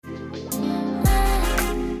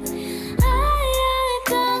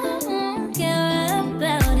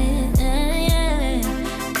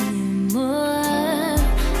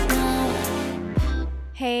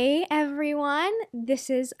This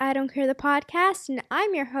is I Don't Care the podcast, and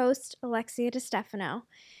I'm your host, Alexia DeStefano.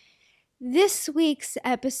 This week's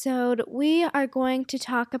episode, we are going to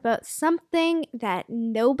talk about something that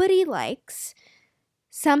nobody likes,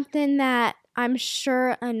 something that I'm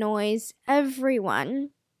sure annoys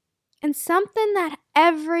everyone, and something that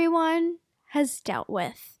everyone has dealt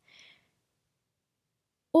with.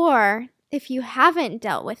 Or if you haven't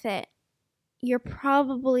dealt with it, you're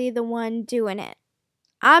probably the one doing it.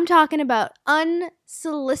 I'm talking about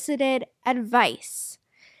unsolicited advice.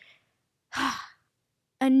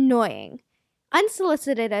 Annoying.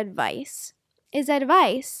 Unsolicited advice is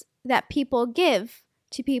advice that people give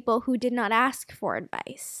to people who did not ask for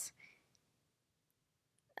advice.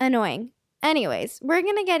 Annoying. Anyways, we're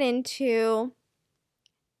going to get into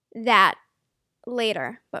that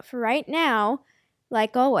later. But for right now,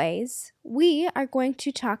 like always, we are going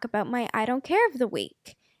to talk about my I Don't Care of the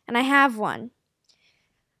week. And I have one.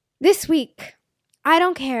 This week, I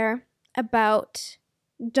don't care about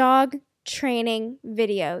dog training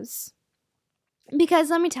videos.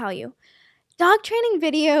 Because let me tell you, dog training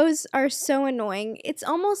videos are so annoying. It's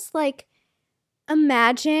almost like,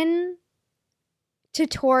 imagine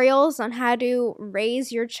tutorials on how to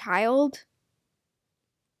raise your child.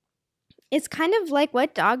 It's kind of like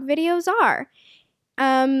what dog videos are.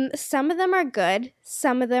 Some of them are good,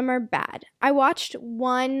 some of them are bad. I watched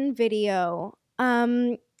one video,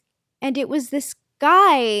 and it was this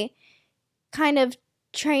guy kind of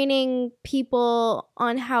training people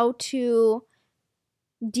on how to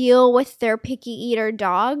deal with their picky eater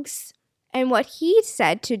dogs. And what he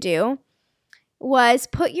said to do was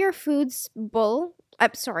put your dog's bowl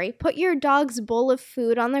of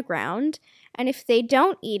food on the ground. And if they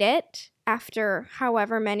don't eat it after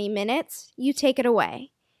however many minutes, you take it away.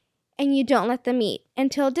 And you don't let them eat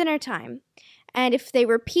until dinner time. And if they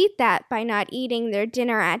repeat that by not eating their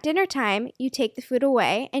dinner at dinner time, you take the food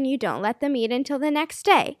away and you don't let them eat until the next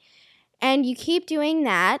day. And you keep doing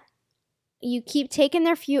that. You keep taking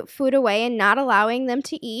their food away and not allowing them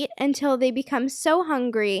to eat until they become so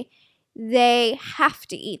hungry they have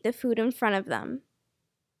to eat the food in front of them.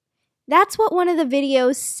 That's what one of the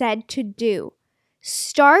videos said to do.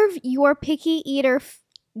 Starve your picky eater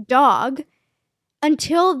dog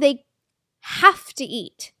until they have to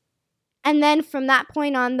eat. And then from that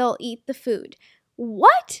point on, they'll eat the food.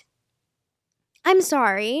 What? I'm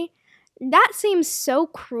sorry. That seems so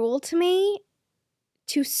cruel to me,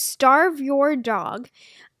 to starve your dog.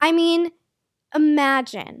 I mean,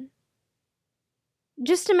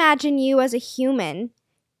 just imagine you as a human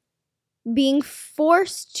being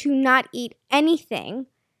forced to not eat anything.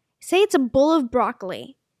 Say it's a bowl of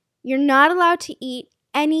broccoli. You're not allowed to eat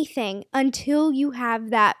anything until you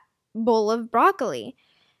have that bowl of broccoli.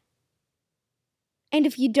 And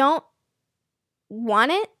if you don't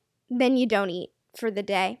want it, then you don't eat for the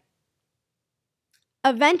day.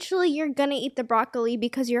 Eventually, you're going to eat the broccoli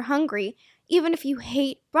because you're hungry, even if you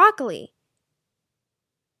hate broccoli.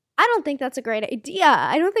 I don't think that's a great idea.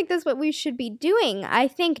 I don't think that's what we should be doing. I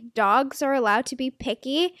think dogs are allowed to be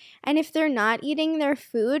picky, and if they're not eating their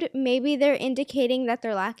food, maybe they're indicating that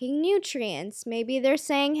they're lacking nutrients. Maybe they're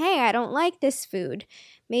saying, hey, I don't like this food.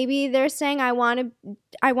 Maybe they're saying, I want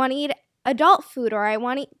to eat adult food, or I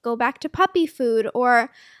want to go back to puppy food,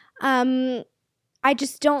 or I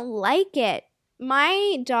just don't like it.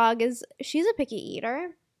 My dog she's a picky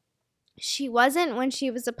eater. She wasn't when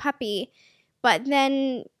she was a puppy, but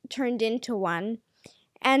then turned into one.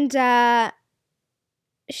 And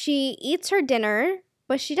she eats her dinner,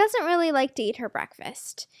 but she doesn't really like to eat her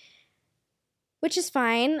breakfast, which is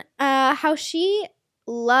fine. How she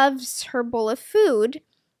loves her bowl of food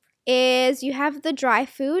is you have the dry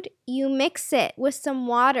food, you mix it with some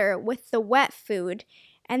water with the wet food,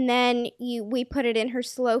 and then we put it in her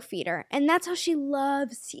slow feeder. And that's how she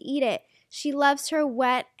loves to eat it. She loves her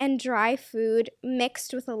wet and dry food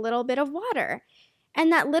mixed with a little bit of water.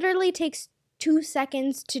 And that literally takes 2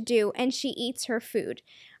 seconds to do, and she eats her food.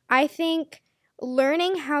 I think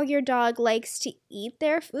learning how your dog likes to eat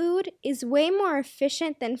their food is way more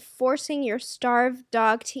efficient than forcing your starved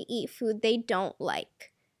dog to eat food they don't like.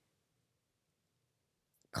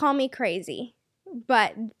 Call me crazy,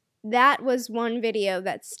 but that was one video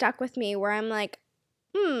that stuck with me where I'm like,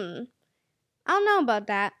 I don't know about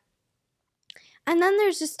that. And then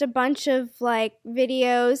there's just a bunch of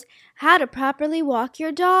videos, how to properly walk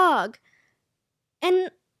your dog.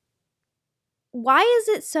 And why is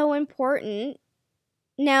it so important?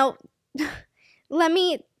 Now, let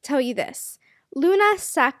me tell you this. Luna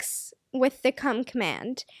sucks with the come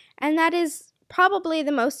command, and that is probably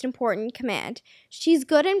the most important command. She's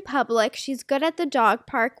good in public. She's good at the dog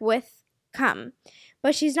park with come,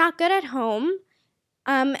 but she's not good at home.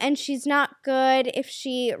 And she's not good if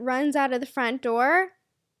she runs out of the front door.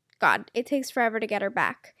 God, it takes forever to get her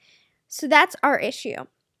back. So that's our issue.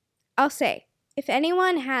 I'll say, if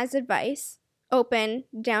anyone has advice, open,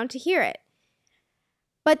 down to hear it.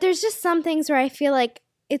 But there's just some things where I feel like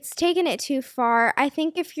it's taken it too far. I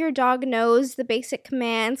think if your dog knows the basic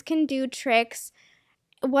commands, can do tricks,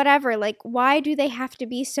 whatever, like, why do they have to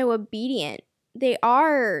be so obedient? They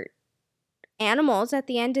are animals at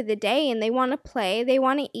the end of the day, and they want to play, they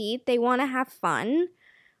want to eat, they want to have fun.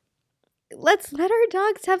 Let's let our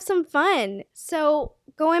dogs have some fun. So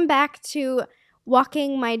going back to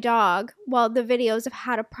walking my dog, well, the videos of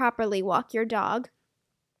how to properly walk your dog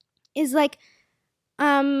is like,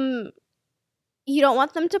 you don't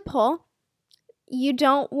want them to pull. You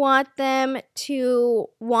don't want them to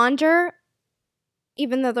wander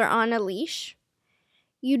even though they're on a leash.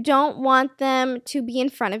 You don't want them to be in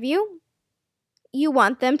front of you. You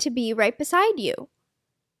want them to be right beside you.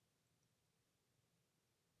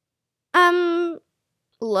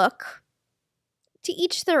 Look, to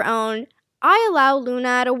each their own. I allow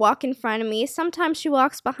Luna to walk in front of me. Sometimes she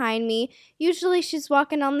walks behind me. Usually she's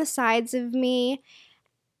walking on the sides of me.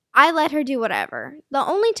 I let her do whatever. The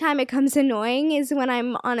only time it comes annoying is when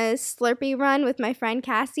I'm on a Slurpee run with my friend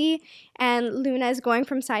Cassie and Luna is going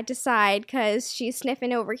from side to side because she's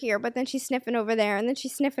sniffing over here, but then she's sniffing over there, and then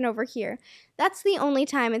she's sniffing over here. That's the only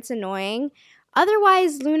time it's annoying.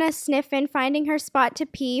 Otherwise, Luna's sniffing, finding her spot to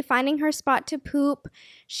pee, finding her spot to poop.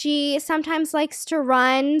 She sometimes likes to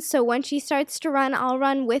run, so when she starts to run, I'll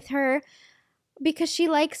run with her because she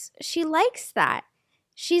likes that.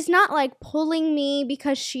 She's not like pulling me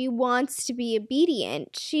because she wants to be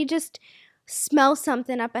obedient. She just smells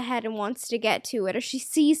something up ahead and wants to get to it. Or she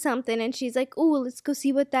sees something and she's like, ooh, let's go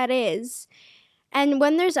see what that is. And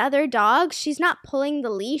when there's other dogs, she's not pulling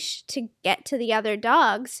the leash to get to the other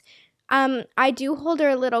dogs. I do hold her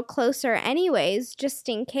a little closer anyways, just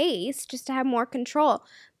in case, just to have more control.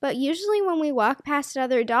 But usually when we walk past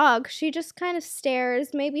other dogs, she just kind of stares.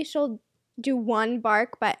 Maybe she'll do one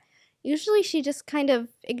bark, but usually she just kind of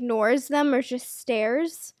ignores them or just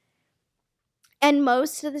stares. And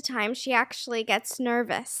most of the time she actually gets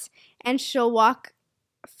nervous and she'll walk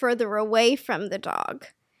further away from the dog.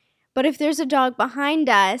 But if there's a dog behind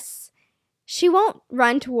us, she won't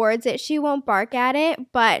run towards it. She won't bark at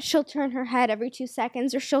it, but she'll turn her head every 2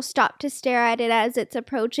 seconds or she'll stop to stare at it as it's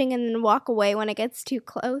approaching and then walk away when it gets too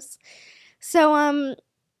close. So,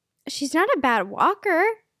 she's not a bad walker.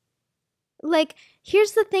 Like,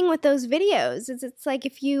 here's the thing with those videos is it's like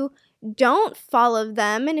if you don't follow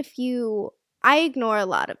them and I ignore a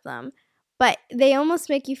lot of them, but they almost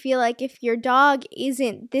make you feel like if your dog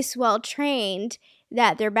isn't this well trained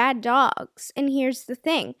that they're bad dogs. And here's the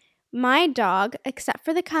thing. My dog, except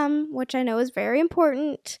for the cum, which I know is very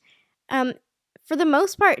important, for the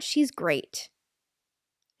most part, she's great.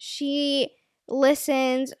 She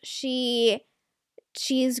listens. She's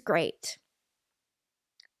great.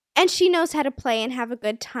 And she knows how to play and have a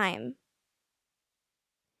good time.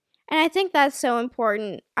 And I think that's so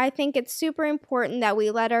important. I think it's super important that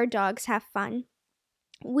we let our dogs have fun.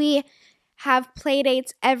 We have play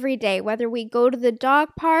dates every day, whether we go to the dog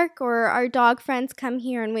park or our dog friends come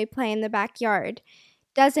here and we play in the backyard.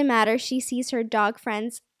 Doesn't matter. She sees her dog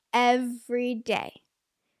friends every day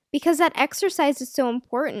because that exercise is so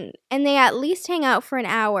important. And they at least hang out for an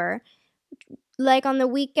hour. Like on the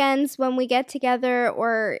weekends when we get together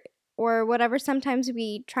or whatever, sometimes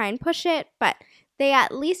we try and push it, but they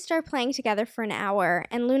at least are playing together for an hour.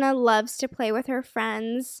 And Luna loves to play with her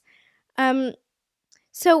friends.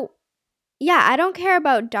 So yeah, I don't care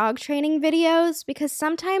about dog training videos because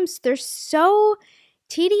sometimes they're so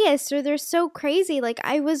tedious or they're so crazy. Like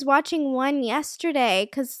I was watching one yesterday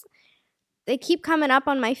because they keep coming up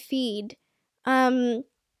on my feed. I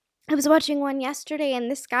was watching one yesterday and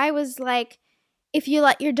this guy was like, if you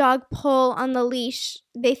let your dog pull on the leash,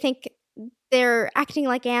 they think they're acting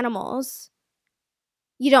like animals.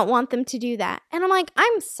 You don't want them to do that. And I'm like,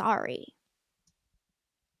 I'm sorry.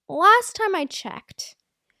 Last time I checked,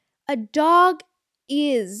 a dog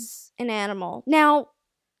is an animal. Now,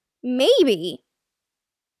 maybe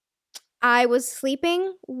I was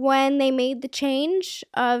sleeping when they made the change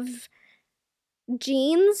of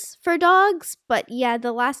genes for dogs, but yeah,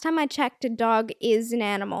 the last time I checked, a dog is an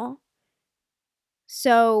animal.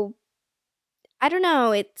 So, I don't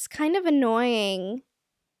know, it's kind of annoying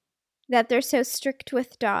that they're so strict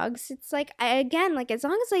with dogs. It's like, as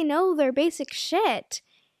long as they know their basic shit,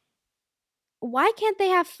 why can't they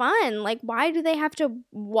have fun? Like, why do they have to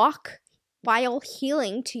walk while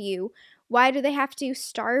healing to you? Why do they have to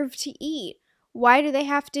starve to eat? Why do they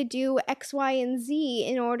have to do X, Y, and Z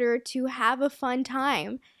in order to have a fun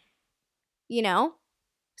time? You know?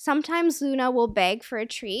 Sometimes Luna will beg for a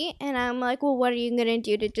treat, and I'm like, well, what are you going to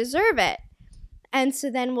do to deserve it? And so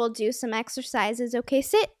then we'll do some exercises. Okay,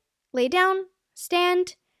 sit, lay down,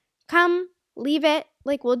 stand, come, leave it.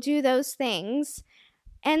 Like, we'll do those things,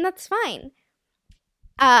 and that's fine.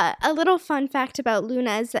 A little fun fact about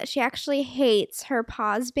Luna is that she actually hates her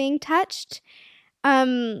paws being touched.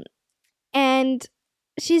 And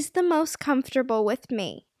she's the most comfortable with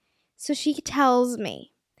me. So she tells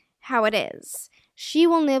me how it is. She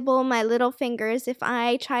will nibble my little fingers if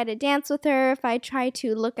I try to dance with her, if I try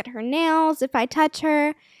to look at her nails, if I touch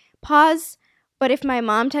her paws. But if my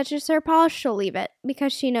mom touches her paws, she'll leave it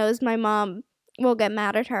because she knows my mom will get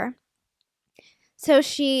mad at her. So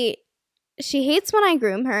she hates when I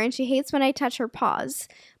groom her, and she hates when I touch her paws.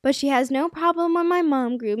 But she has no problem when my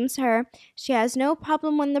mom grooms her. She has no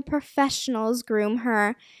problem when the professionals groom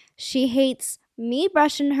her. She hates me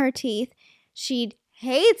brushing her teeth. She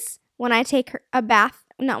hates when I take her a bath.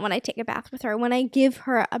 Not when I take a bath with her. When I give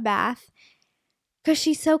her a bath. Because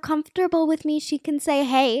she's so comfortable with me, she can say,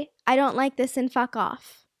 hey, I don't like this, and fuck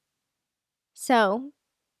off. So,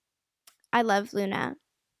 I love Luna.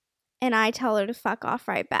 And I tell her to fuck off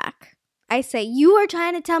right back. I say, you are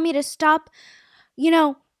trying to tell me to stop,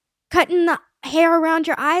 cutting the hair around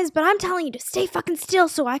your eyes, but I'm telling you to stay fucking still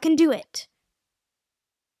so I can do it.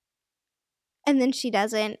 And then she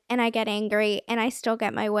doesn't, and I get angry, and I still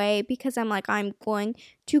get my way because I'm like, I'm going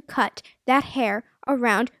to cut that hair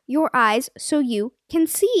around your eyes so you can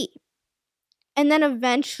see. And then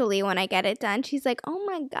eventually when I get it done, she's like, oh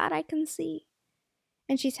my God, I can see.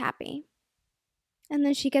 And she's happy. And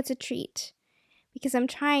then she gets a treat because I'm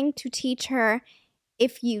trying to teach her,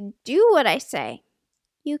 if you do what I say,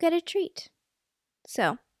 you get a treat.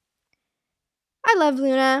 So, I love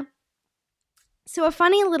Luna. So, a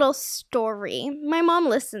funny little story. My mom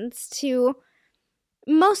listens to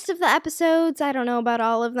most of the episodes. I don't know about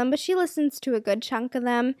all of them, but she listens to a good chunk of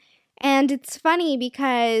them. And it's funny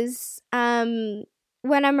because when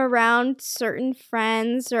I'm around certain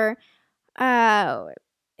friends or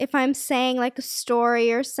if I'm saying like a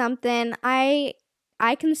story or something, I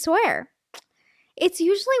can swear. It's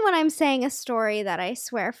usually when I'm saying a story that I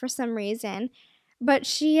swear for some reason. But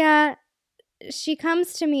she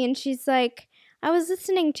comes to me and she's like, I was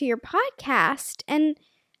listening to your podcast and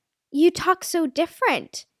you talk so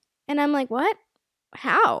different. And I'm like, what?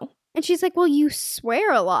 How? And she's like, well, you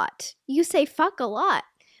swear a lot. You say fuck a lot.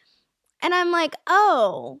 And I'm like,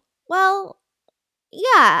 oh, well,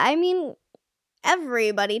 yeah, I mean,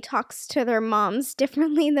 everybody talks to their moms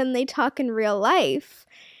differently than they talk in real life.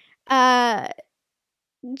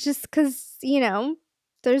 Just because,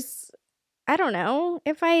 there's, I don't know,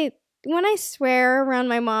 when I swear around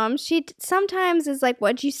my mom, she sometimes is like,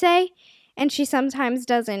 what'd you say? And she sometimes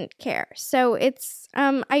doesn't care. So it's,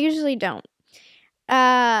 I usually don't.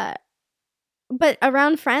 But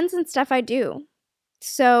around friends and stuff, I do.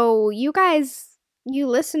 So you guys, you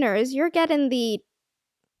listeners, you're getting the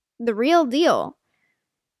real deal.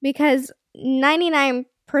 Because 99%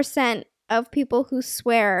 of people who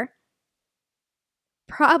swear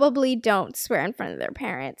probably don't swear in front of their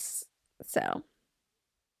parents. So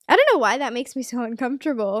I don't know why that makes me so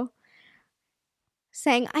uncomfortable.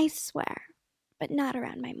 Saying I swear, but not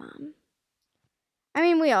around my mom. I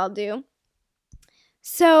mean, we all do.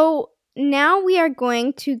 So now we are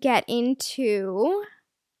going to get into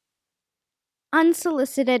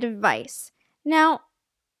unsolicited advice. Now,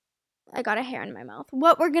 I got a hair in my mouth.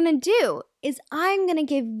 What we're going to do is I'm going to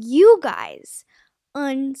give you guys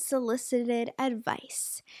unsolicited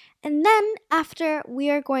advice. And then after, we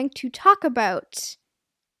are going to talk about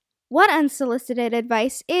what unsolicited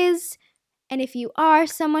advice is, and if you are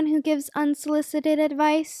someone who gives unsolicited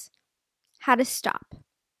advice, how to stop.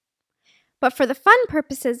 But for the fun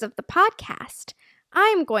purposes of the podcast,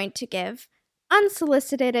 I'm going to give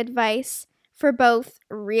unsolicited advice for both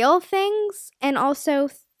real things and also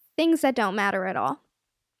things that don't matter at all.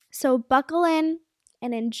 So buckle in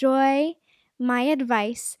and enjoy my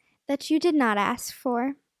advice that you did not ask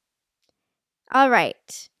for. All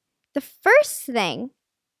right. The first thing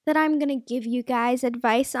that I'm going to give you guys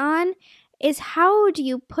advice on is how do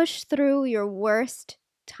you push through your worst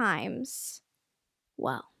times?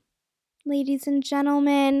 Well, ladies and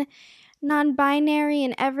gentlemen, non-binary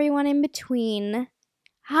and everyone in between,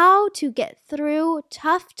 how to get through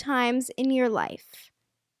tough times in your life.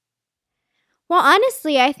 Well,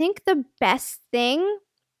 honestly, I think the best thing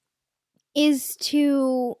is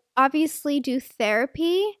to obviously do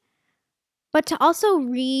therapy, but to also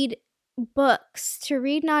read books, to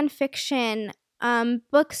read nonfiction,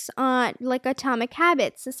 books on like Atomic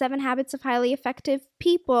Habits, The 7 Habits of Highly Effective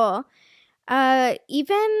People.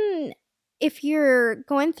 Even if you're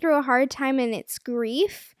going through a hard time and it's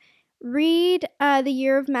grief, read The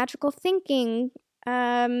Year of Magical Thinking.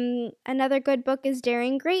 Another good book is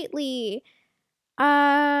Daring Greatly.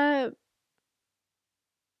 There's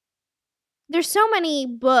so many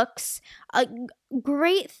books. A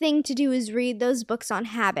great thing to do is read those books on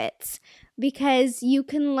habits, because you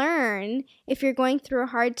can learn, if you're going through a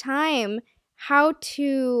hard time, how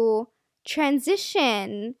to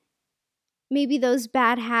transition maybe those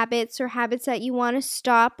bad habits or habits that you want to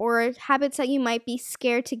stop or habits that you might be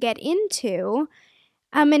scared to get into,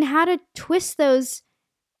 and how to twist those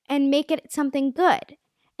and make it something good.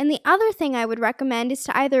 And the other thing I would recommend is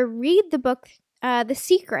to either read the book The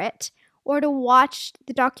Secret, or to watch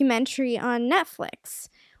the documentary on Netflix,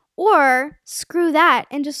 or screw that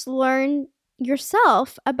and just learn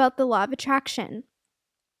yourself about the law of attraction.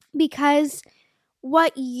 Because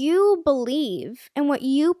what you believe and what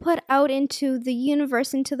you put out into the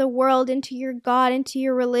universe, into the world, into your God, into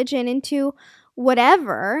your religion, into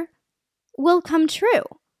whatever, will come true.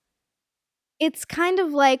 It's kind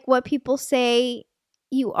of like what people say,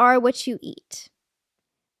 you are what you eat.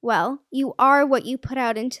 Well, you are what you put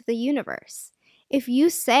out into the universe. If you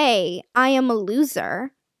say, I am a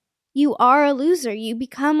loser, you are a loser. You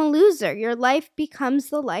become a loser. Your life becomes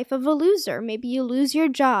the life of a loser. Maybe you lose your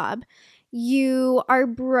job. You are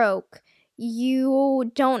broke.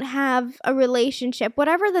 You don't have a relationship.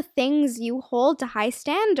 Whatever the things you hold to high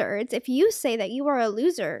standards, if you say that you are a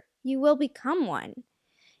loser, you will become one.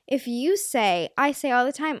 If you say, I say all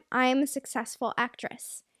the time, I am a successful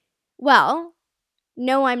actress. Well,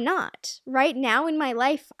 no, I'm not. Right now in my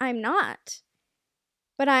life, I'm not.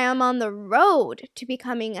 But I am on the road to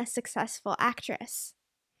becoming a successful actress.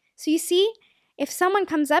 So you see, if someone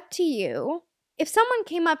comes up to you, if someone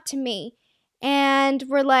came up to me and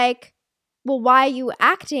were like, well, why are you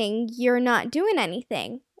acting? You're not doing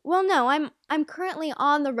anything. Well, no, I'm currently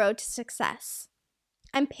on the road to success.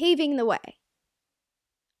 I'm paving the way.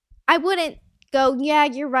 I wouldn't go, yeah,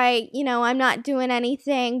 you're right. I'm not doing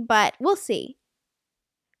anything, but we'll see.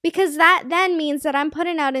 Because that then means that I'm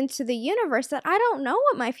putting out into the universe that I don't know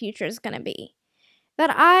what my future is going to be.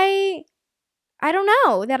 That I don't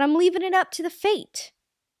know, that I'm leaving it up to the fate.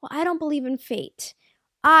 Well, I don't believe in fate.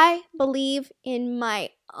 I believe in my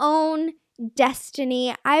own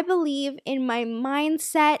destiny. I believe in my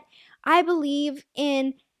mindset. I believe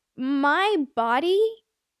in my body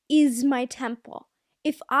is my temple.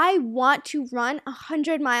 If I want to run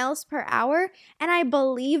 100 miles per hour and I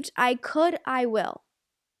believed I could, I will.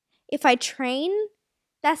 If I train,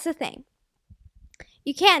 that's the thing.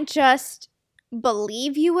 You can't just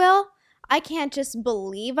believe you will. I can't just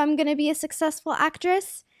believe I'm going to be a successful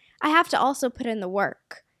actress. I have to also put in the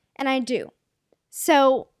work, and I do.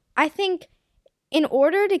 So I think in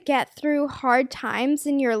order to get through hard times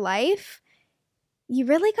in your life, you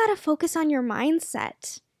really got to focus on your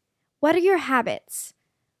mindset. What are your habits?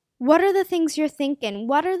 What are the things you're thinking?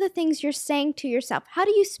 What are the things you're saying to yourself? How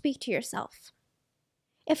do you speak to yourself?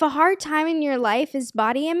 If a hard time in your life is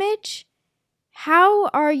body image, how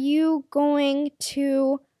are you going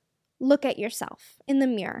to look at yourself in the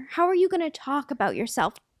mirror? How are you going to talk about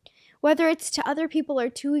yourself, whether it's to other people or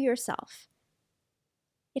to yourself?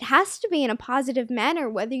 It has to be in a positive manner,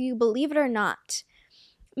 whether you believe it or not.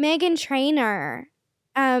 Meghan Trainor,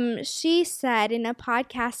 she said in a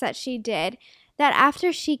podcast that she did that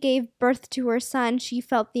after she gave birth to her son, she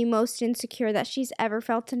felt the most insecure that she's ever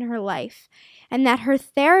felt in her life, and that her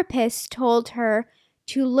therapist told her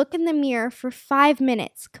to look in the mirror for 5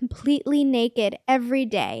 minutes, completely naked every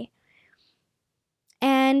day.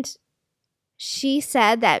 And she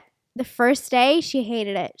said that the first day she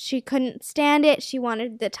hated it. She couldn't stand it. She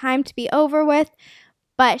wanted the time to be over with,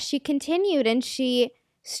 but she continued and she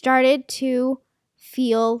started to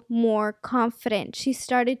feel more confident. She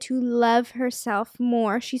started to love herself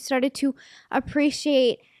more. She started to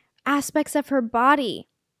appreciate aspects of her body.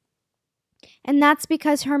 And that's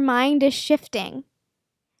because her mind is shifting.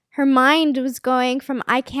 Her mind was going from,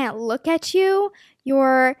 I can't look at you,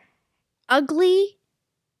 you're ugly,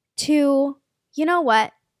 to, you know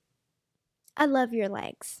what? I love your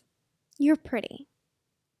legs. You're pretty.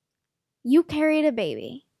 You carried a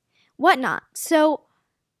baby. Whatnot. So,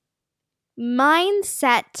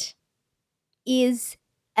 mindset is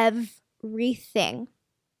everything.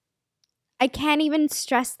 I can't even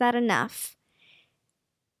stress that enough.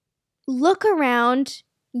 Look around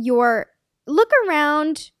your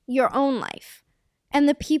own life and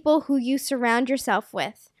the people who you surround yourself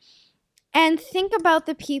with. And think about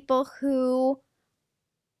the people who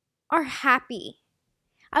are happy.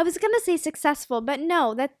 I was going to say successful, but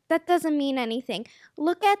no, that doesn't mean anything.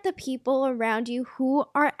 Look at the people around you who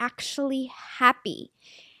are actually happy.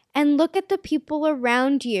 And look at the people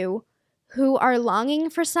around you who are longing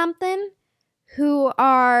for something, who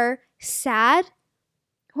are sad,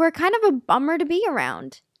 who are kind of a bummer to be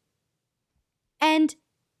around. And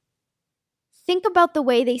think about the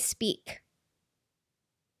way they speak.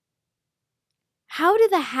 How do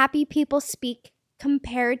the happy people speak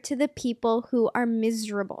compared to the people who are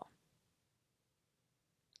miserable?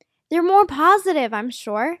 They're more positive, I'm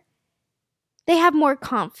sure. They have more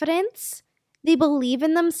confidence. They believe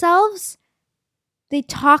in themselves. They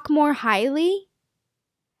talk more highly.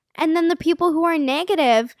 And then the people who are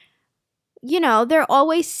negative, they're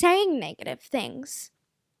always saying negative things.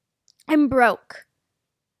 I'm broke.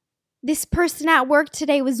 This person at work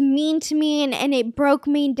today was mean to me and it broke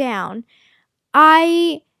me down.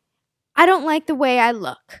 I don't like the way I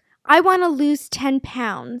look. I want to lose 10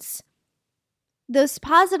 pounds. Those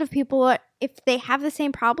positive people, if they have the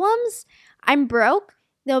same problems, I'm broke,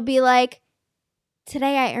 they'll be like,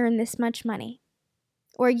 today I earned this much money.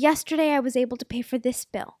 Or yesterday I was able to pay for this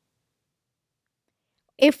bill.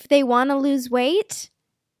 If they want to lose weight,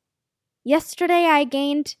 yesterday I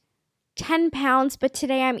gained 10 pounds, but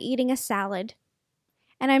today I'm eating a salad.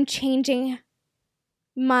 And I'm changing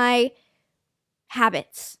my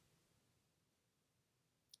habits.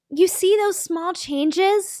 You see those small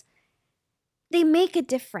changes? They make a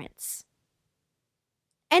difference.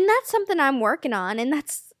 And that's something I'm working on. And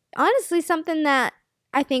that's honestly something that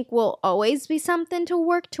I think will always be something to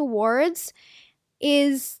work towards,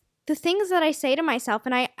 is the things that I say to myself.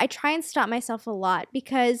 And I try and stop myself a lot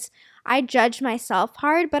because I judge myself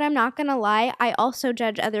hard, but I'm not going to lie, I also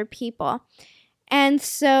judge other people. And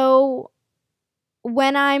so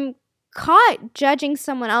when I'm caught judging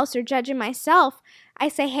someone else or judging myself, I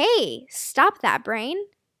say, hey, stop that, brain.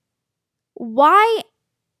 What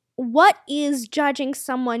is judging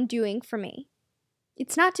someone doing for me?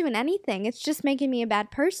 It's not doing anything. It's just making me a bad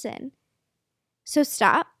person. So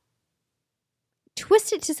stop.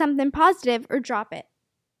 Twist it to something positive or drop it.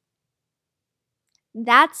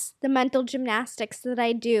 That's the mental gymnastics that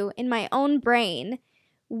I do in my own brain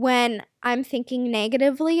when I'm thinking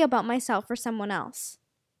negatively about myself or someone else.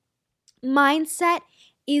 Mindset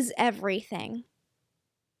is everything.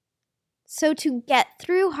 So to get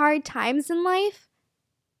through hard times in life,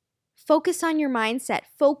 focus on your mindset.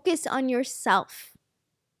 Focus on yourself.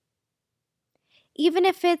 Even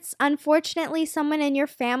if it's unfortunately someone in your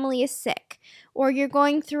family is sick or you're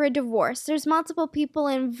going through a divorce, there's multiple people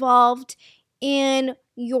involved in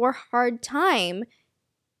your hard time.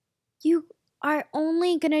 You are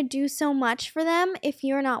only going to do so much for them if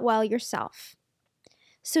you're not well yourself.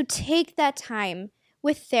 So take that time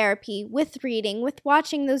with therapy, with reading, with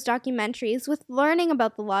watching those documentaries, with learning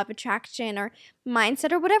about the law of attraction or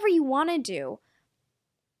mindset or whatever you want to do.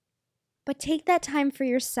 But take that time for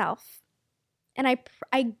yourself. And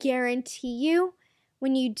I guarantee you,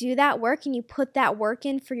 when you do that work and you put that work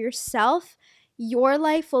in for yourself, your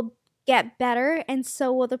life will get better and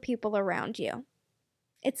so will the people around you.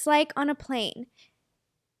 It's like on a plane.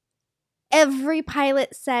 Every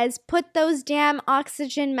pilot says, put those damn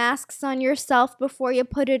oxygen masks on yourself before you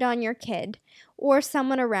put it on your kid or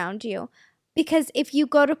someone around you. Because if you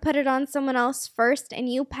go to put it on someone else first and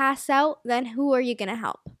you pass out, then who are you going to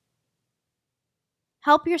help?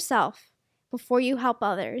 Help yourself before you help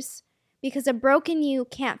others. Because a broken you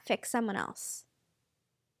can't fix someone else.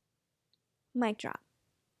 Mic drop.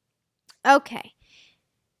 Okay.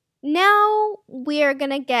 Now we're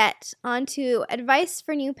going to get onto advice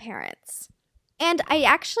for new parents. And I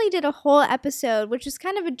actually did a whole episode, which was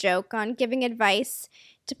kind of a joke, on giving advice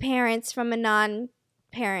to parents from a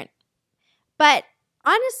non-parent. But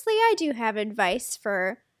honestly, I do have advice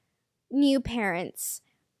for new parents.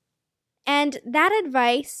 And that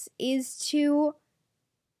advice is to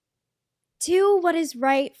do what is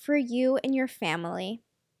right for you and your family.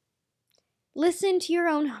 Listen to your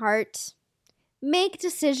own heart. Make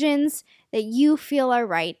decisions that you feel are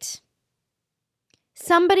right.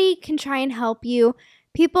 Somebody can try and help you.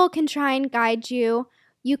 People can try and guide you.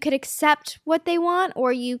 You could accept what they want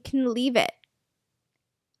or you can leave it.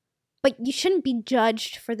 But you shouldn't be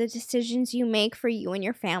judged for the decisions you make for you and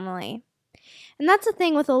your family. And that's the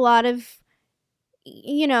thing with a lot of,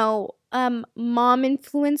 mom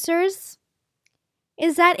influencers,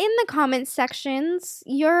 is that in the comment sections,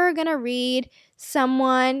 you're going to read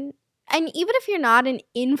someone. And even if you're not an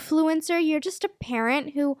influencer, you're just a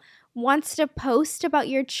parent who wants to post about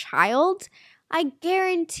your child, I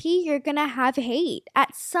guarantee you're going to have hate.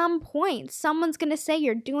 At some point, someone's going to say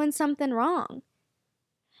you're doing something wrong.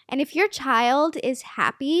 And if your child is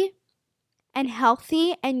happy and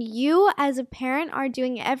healthy and you as a parent are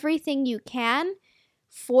doing everything you can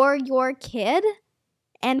for your kid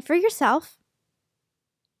and for yourself,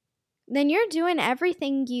 then you're doing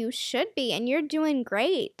everything you should be and you're doing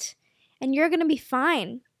great and you're going to be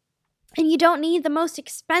fine. And you don't need the most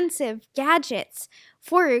expensive gadgets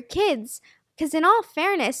for your kids because in all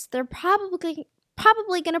fairness, they're probably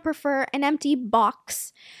going to prefer an empty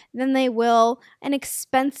box than they will an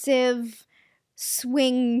expensive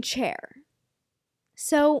swing chair.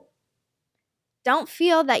 So don't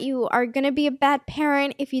feel that you are going to be a bad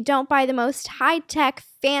parent if you don't buy the most high-tech,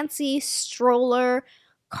 fancy stroller,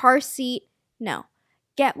 car seat. No.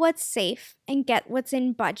 Get what's safe and get what's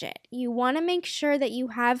in budget. You want to make sure that you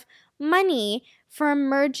have money for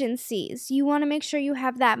emergencies. You want to make sure you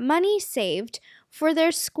have that money saved for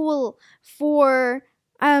their school, for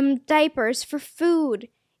diapers, for food.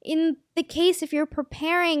 In the case if you're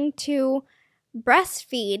preparing to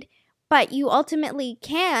breastfeed, but you ultimately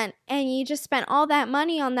can't and you just spent all that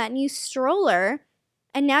money on that new stroller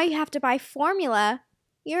and now you have to buy formula,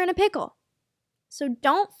 you're in a pickle. So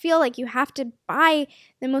don't feel like you have to buy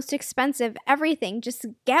the most expensive everything. Just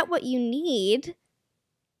get what you need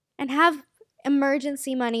and have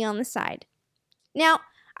emergency money on the side. Now,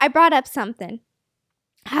 I brought up something.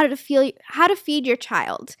 How to feed your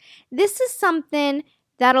child. This is something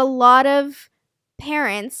that a lot of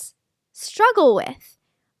parents struggle with.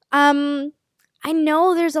 I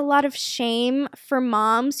know there's a lot of shame for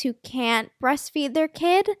moms who can't breastfeed their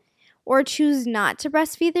kid or choose not to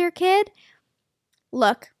breastfeed their kid.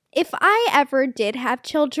 Look, if I ever did have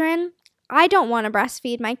children, I don't want to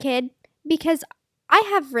breastfeed my kid because I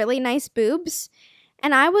have really nice boobs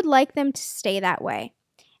and I would like them to stay that way.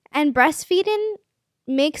 And breastfeeding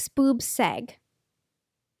makes boobs sag.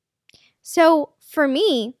 So for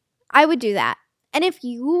me, I would do that. And if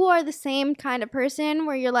you are the same kind of person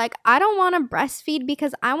where you're like, I don't want to breastfeed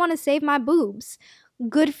because I want to save my boobs,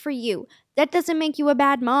 good for you. That doesn't make you a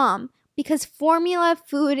bad mom. Because formula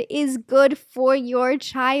food is good for your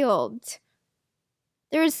child.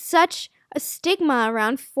 There is such a stigma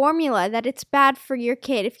around formula that it's bad for your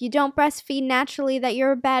kid. If you don't breastfeed naturally, that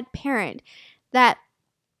you're a bad parent. That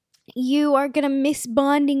you are going to miss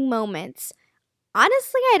bonding moments.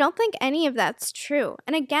 Honestly, I don't think any of that's true.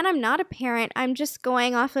 And again, I'm not a parent. I'm just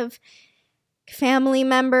going off of family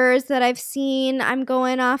members that I've seen. I'm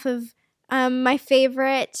going off of my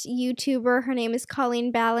favorite YouTuber. Her name is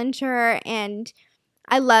Colleen Ballinger, and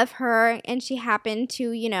I love her. And she happened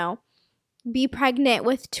to, be pregnant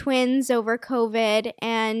with twins over COVID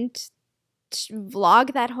and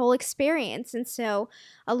vlog that whole experience. And so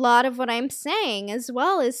a lot of what I'm saying as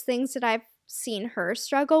well is things that I've seen her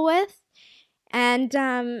struggle with. And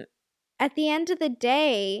at the end of the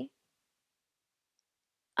day,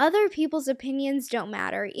 other people's opinions don't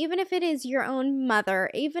matter, even if it is your own mother,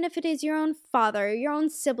 even if it is your own father, your own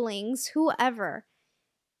siblings, whoever.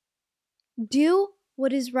 Do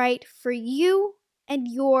what is right for you and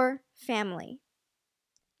your family.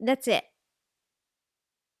 That's it.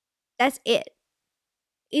 That's it.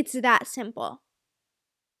 It's that simple.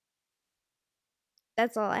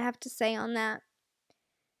 That's all I have to say on that.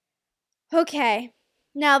 Okay.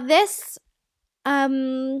 Now this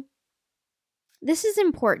is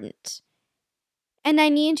important. And I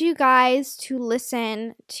need you guys to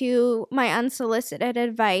listen to my unsolicited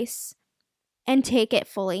advice and take it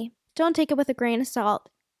fully. Don't take it with a grain of salt.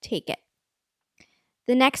 Take it.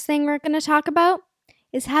 The next thing we're going to talk about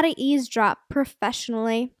is how to eavesdrop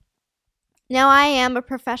professionally. Now, I am a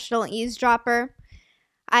professional eavesdropper.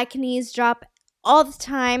 I can eavesdrop all the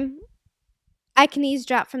time. I can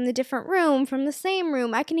eavesdrop from the different room, from the same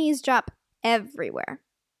room. I can eavesdrop everywhere.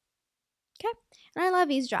 Okay? And I love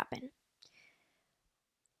eavesdropping.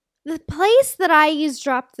 The place that I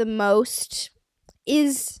eavesdrop the most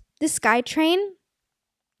is the SkyTrain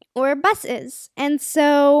or buses. And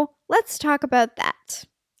so let's talk about that.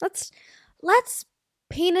 Let's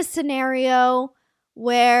paint a scenario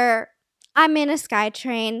where I'm in a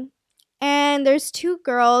SkyTrain and there's two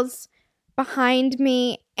girls behind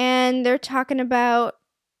me and they're talking about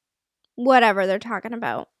whatever they're talking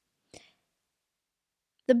about.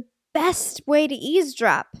 The best way to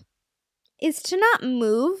eavesdrop is to not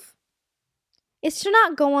move. Is to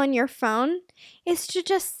not go on your phone. Is to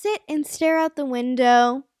just sit and stare out the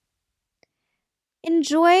window.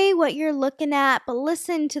 Enjoy what you're looking at, but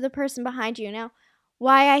listen to the person behind you. Now,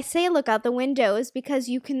 why I say look out the window is because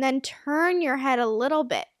you can then turn your head a little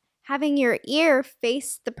bit, having your ear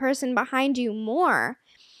face the person behind you more.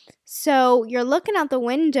 So you're looking out the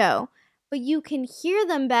window, but you can hear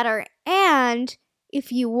them better. And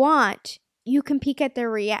if you want, you can peek at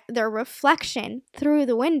their reflection through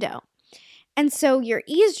the window. And so you're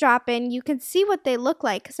eavesdropping, you can see what they look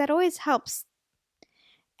like because that always helps.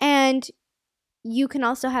 And you can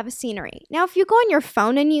also have a scenery. Now, if you go on your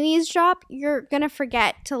phone and you eavesdrop, you're going to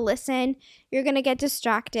forget to listen. You're going to get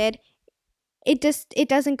distracted. It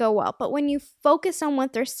doesn't go well. But when you focus on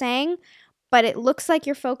what they're saying, but it looks like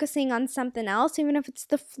you're focusing on something else, even if it's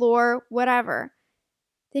the floor, whatever,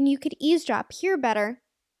 then you could eavesdrop, hear better,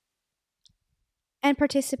 and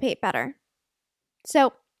participate better.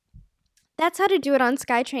 So that's how to do it on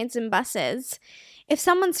SkyTrains and buses. If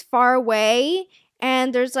someone's far away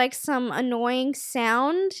and there's like some annoying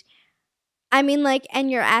sound,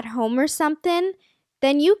 and you're at home or something,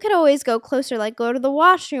 then you could always go closer, like go to the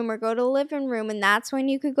washroom or go to the living room, and that's when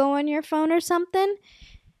you could go on your phone or something.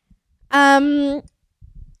 What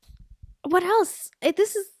else?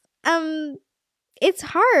 It's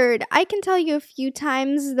hard. I can tell you a few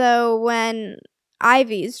times, though, when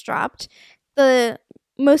I've eavesdropped. The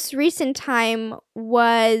most recent time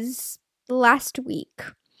was last week.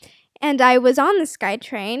 And I was on the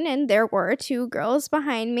SkyTrain, and there were two girls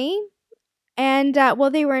behind me. And,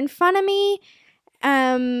 they were in front of me,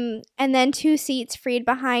 and then two seats freed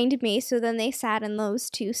behind me. So then they sat in those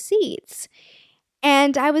two seats.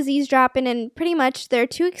 And I was eavesdropping, and pretty much they're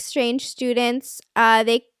two exchange students.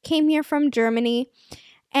 They came here from Germany,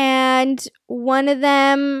 and one of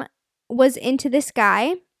them was into this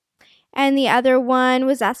guy, and the other one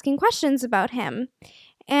was asking questions about him.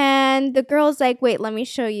 And the girl's like, wait, let me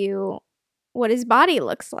show you what his body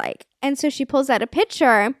looks like. And so she pulls out a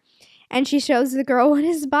picture, and she shows the girl what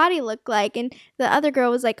his body looked like. And the other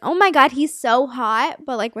girl was like, oh my God, he's so hot,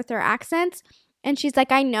 but like with her accents. And she's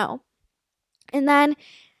like, I know. And then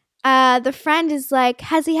the friend is like,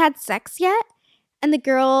 has he had sex yet? And the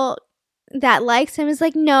girl that likes him is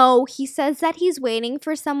like, no, he says that he's waiting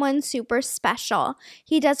for someone super special.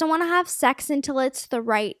 He doesn't want to have sex until it's the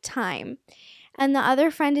right time. And the other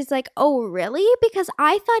friend is like, oh, really? Because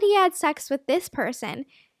I thought he had sex with this person.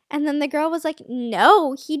 And then the girl was like,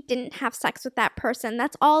 no, he didn't have sex with that person.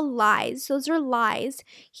 That's all lies. Those are lies.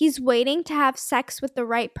 He's waiting to have sex with the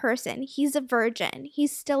right person. He's a virgin.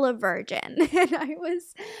 He's still a virgin. And I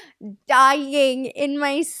was dying in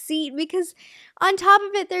my seat because on top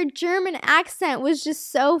of it, their German accent was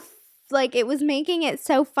just so, it was making it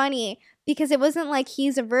so funny because it wasn't like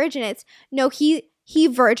he's a virgin. It's, no, he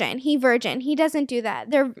virgin. He virgin. He doesn't do that.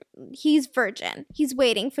 He's virgin. He's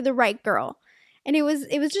waiting for the right girl. And it was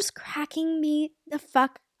just cracking me the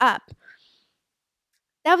fuck up.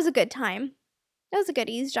 That was a good time. That was a good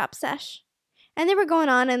eavesdrop sesh. And they were going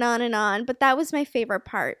on and on and on, but that was my favorite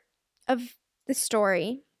part of the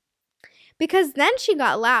story. Because then she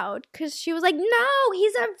got loud, because she was like, no,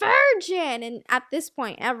 he's a virgin. And at this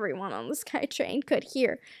point, everyone on the SkyTrain could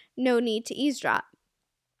hear. No need to eavesdrop.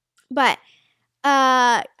 But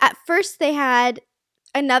at first they had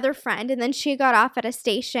another friend, and then she got off at a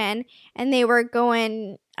station, and they were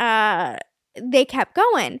going, they kept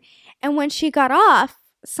going. And when she got off,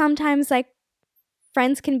 sometimes like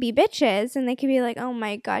friends can be bitches, and they can be like, oh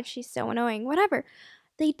my God, she's so annoying, whatever.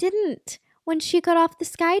 They didn't. When she got off the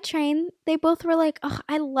SkyTrain, they both were like, oh,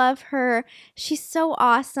 I love her. She's so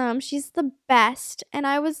awesome. She's the best. And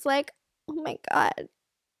I was like, oh my God,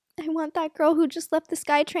 I want that girl who just left the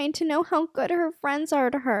SkyTrain to know how good her friends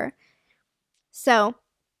are to her. So,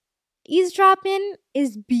 eavesdropping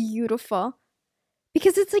is beautiful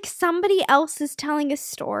because it's like somebody else is telling a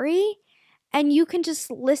story and you can just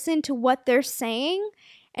listen to what they're saying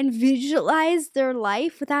and visualize their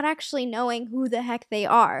life without actually knowing who the heck they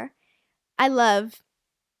are. I love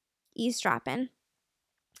eavesdropping.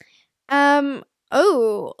 Let's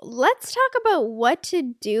talk about what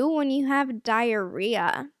to do when you have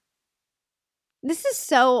diarrhea. This is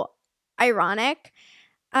so ironic.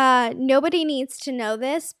 Nobody needs to know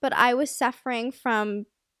this, but I was suffering from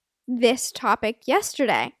this topic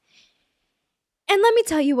yesterday. And let me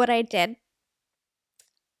tell you what I did.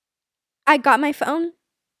 I got my phone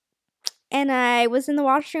and I was in the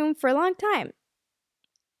washroom for a long time.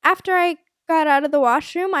 After I got out of the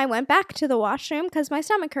washroom, I went back to the washroom because my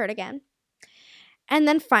stomach hurt again. And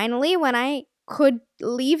then finally, when I could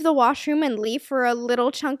leave the washroom and leave for a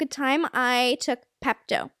little chunk of time, I took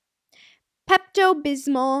Pepto.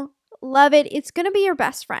 Pepto-Bismol, love it. It's going to be your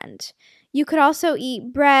best friend. You could also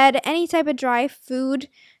eat bread, any type of dry food.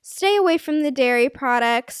 Stay away from the dairy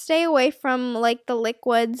products. Stay away from like the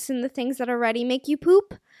liquids and the things that already make you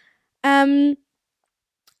poop. And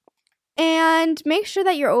make sure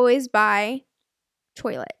that you're always by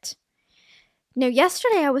toilet. Now,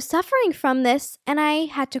 yesterday I was suffering from this and I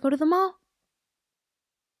had to go to the mall.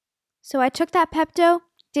 So I took that Pepto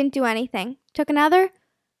Didn't do anything. Took another,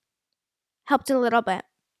 helped a little bit.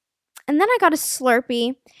 And then I got a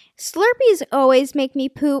Slurpee. Slurpees always make me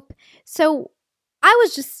poop. So I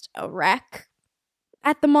was just a wreck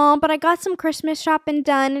at the mall, but I got some Christmas shopping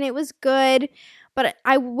done and it was good. But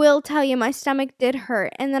I will tell you, my stomach did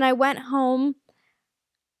hurt. And then I went home.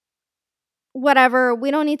 Whatever.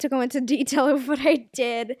 We don't need to go into detail of what I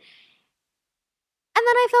did. And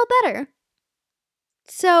then I felt better.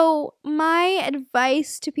 So my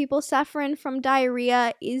advice to people suffering from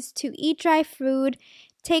diarrhea is to eat dry food,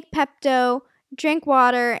 take Pepto, drink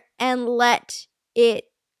water, and let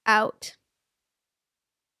it out.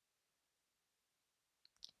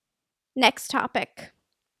 Next topic.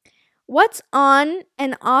 What's on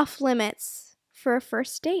and off limits for a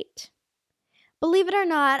first date? Believe it or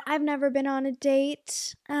not, I've never been on a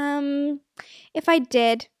date. If I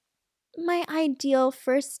did, my ideal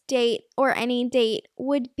first date or any date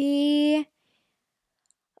would be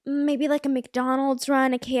maybe like a McDonald's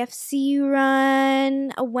run, a KFC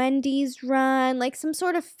run, a Wendy's run, like some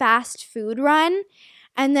sort of fast food run,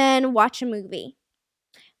 and then watch a movie.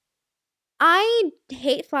 I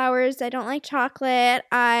hate flowers. I don't like chocolate.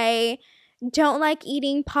 I don't like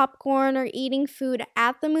eating popcorn or eating food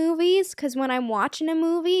at the movies because when I'm watching a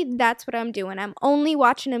movie, that's what I'm doing. I'm only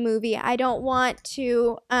watching a movie. I don't want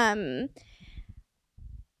to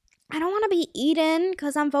be eating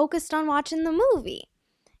because I'm focused on watching the movie.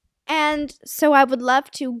 And so I would love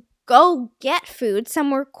to go get food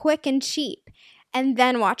somewhere quick and cheap and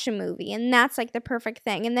then watch a movie. And that's like the perfect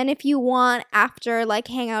thing. And then if you want after, like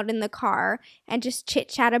hang out in the car and just chit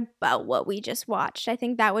chat about what we just watched, I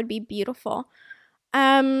think that would be beautiful.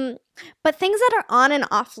 But things that are on and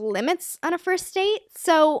off limits on a first date.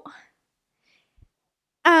 So,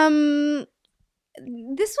 this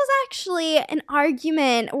was actually an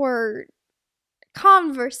argument or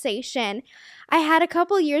conversation I had a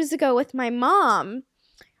couple years ago with my mom,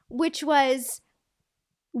 which was,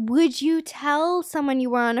 would you tell someone you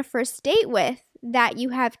were on a first date with that you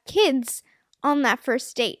have kids on that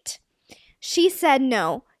first date? She said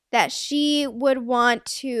no, that she would want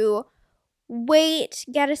to wait,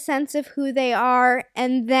 get a sense of who they are,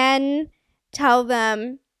 and then tell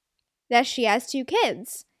them that she has 2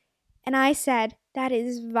 kids. And I said, that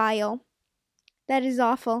is vile. That is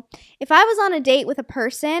awful. If I was on a date with a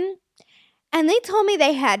person and they told me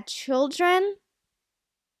they had children,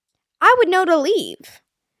 I would know to leave.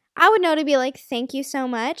 I would know to be like, thank you so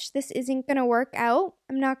much. This isn't going to work out.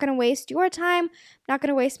 I'm not going to waste your time. I'm not going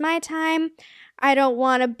to waste my time. I don't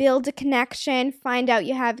want to build a connection, find out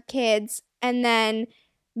you have kids, and then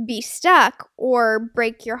be stuck or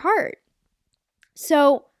break your heart.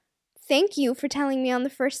 So, thank you for telling me on the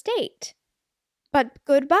first date. But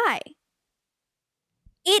goodbye.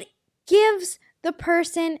 It gives the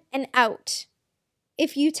person an out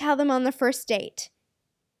if you tell them on the first date.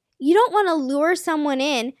 You don't want to lure someone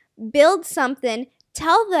in, build something,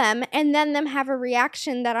 tell them, and then them have a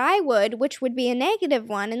reaction that I would, which would be a negative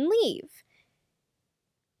one, and leave.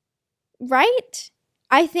 Right?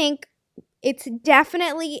 I think it's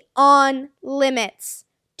definitely on limits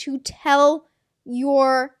to tell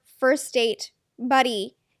your first date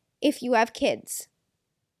buddy if you have kids.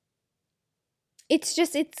 It's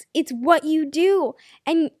just, it's what you do.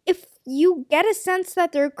 And if you get a sense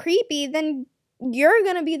that they're creepy, then you're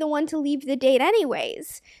going to be the one to leave the date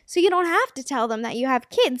anyways. So you don't have to tell them that you have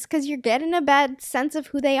kids because you're getting a bad sense of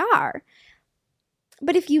who they are.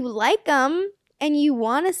 But if you like them and you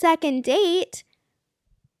want a second date,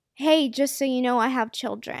 hey, just so you know, I have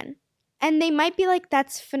children. And they might be like,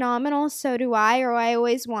 that's phenomenal, so do I, or I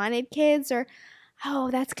always wanted kids, or,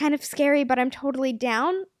 oh, that's kind of scary, but I'm totally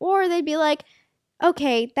down. Or they'd be like,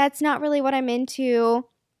 okay, that's not really what I'm into.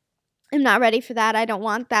 I'm not ready for that. I don't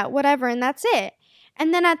want that, whatever, and that's it.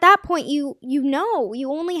 And then at that point, you know,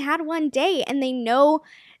 you only had one date, and they know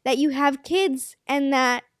that you have kids, and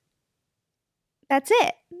that's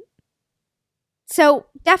it. So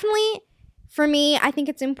definitely, for me, I think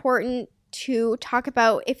it's important to talk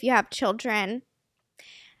about if you have children.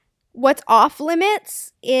 What's off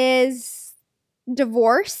limits is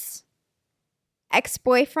divorce,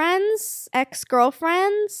 ex-boyfriends,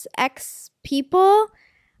 ex-girlfriends, ex-people.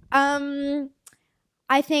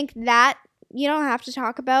 I think that you don't have to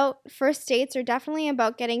talk about. First dates are definitely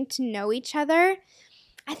about getting to know each other.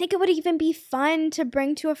 I think it would even be fun to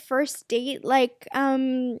bring to a first date like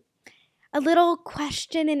a little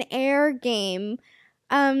question and air game,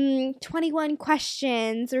 21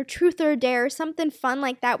 questions or truth or dare, something fun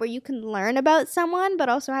like that where you can learn about someone but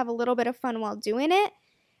also have a little bit of fun while doing it.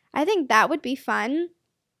 I think that would be fun.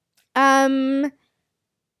 What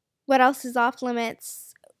else is off limits?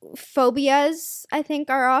 phobias, I think,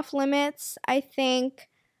 are off limits. I think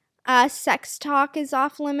sex talk is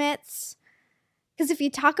off limits. Because if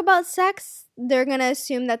you talk about sex, they're going to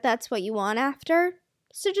assume that that's what you want after.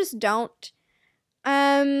 So just don't.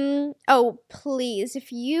 Oh, please,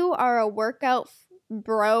 if you are a workout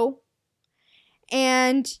bro,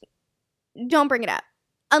 and don't bring it up.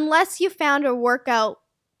 Unless you found a workout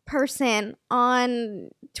person on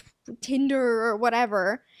Tinder or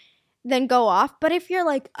whatever, then go off. But if you're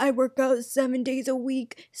like, I work out 7 days a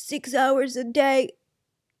week, 6 hours a day,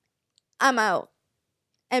 I'm out.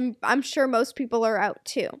 And I'm sure most people are out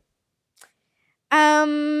too.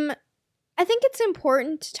 I think it's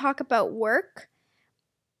important to talk about work,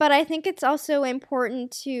 but I think it's also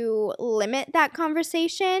important to limit that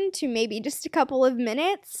conversation to maybe just a couple of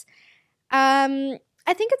minutes. I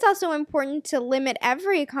think it's also important to limit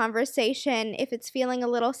every conversation if it's feeling a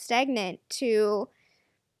little stagnant, to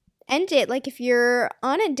end it. Like if you're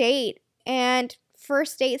on a date and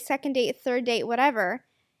first date, second date, third date, whatever,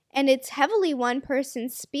 and it's heavily one person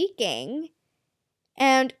speaking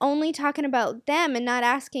and only talking about them and not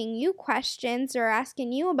asking you questions or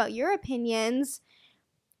asking you about your opinions,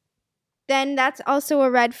 then that's also a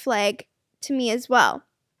red flag to me as well.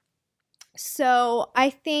 So I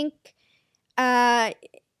think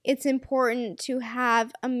it's important to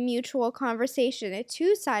have a mutual conversation, a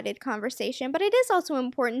two-sided conversation, but it is also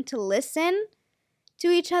important to listen to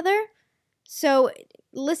each other. So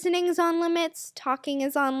listening is on limits, talking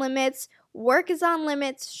is on limits, work is on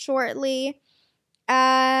limits shortly.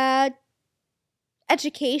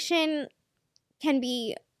 Education can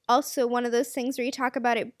be also one of those things where you talk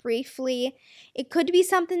about it briefly. It could be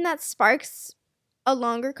something that sparks a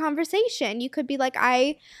longer conversation. You could be like,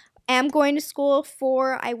 I went to school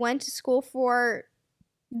for ... and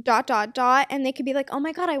they could be like, oh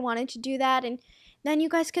my god, I wanted to do that, and then you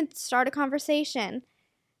guys can start a conversation.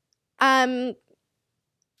 I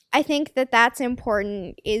think that that's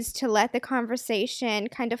important, is to let the conversation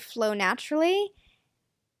kind of flow naturally.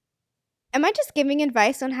 Am I just giving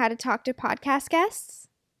advice on how to talk to podcast guests?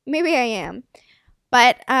 Maybe I am.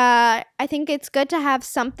 But I think it's good to have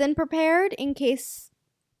something prepared in case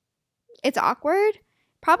it's awkward.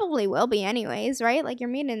 Probably will be anyways, right? Like you're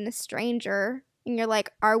meeting a stranger and you're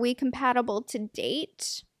like, are we compatible to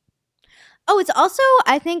date? Oh, it's also,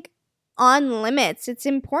 I think, on limits. It's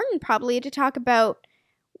important probably to talk about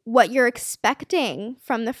what you're expecting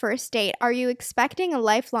from the first date. Are you expecting a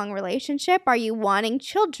lifelong relationship? Are you wanting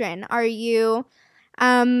children? Are you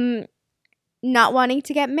not wanting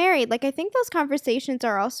to get married? Like, I think those conversations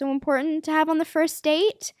are also important to have on the first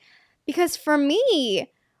date, because for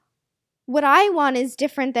me, what I want is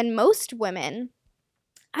different than most women.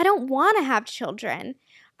 I don't want to have children.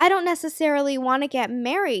 I don't necessarily want to get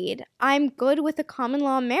married. I'm good with a common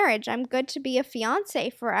law marriage. I'm good to be a fiance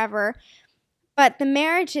forever. But the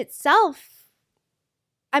marriage itself,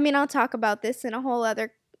 I mean, I'll talk about this in a whole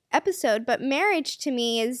other episode, but marriage to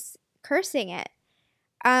me is cursing it.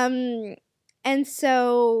 And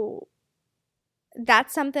so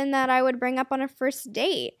that's something that I would bring up on a first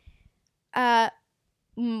date.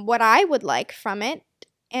 What I would like from it,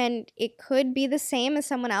 and it could be the same as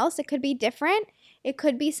someone else. It could be different. It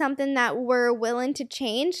could be something that we're willing to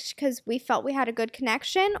change because we felt we had a good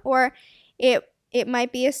connection, or it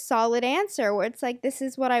might be a solid answer where it's like, this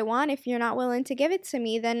is what I want. If you're not willing to give it to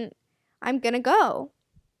me, then I'm going to go.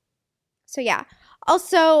 So yeah.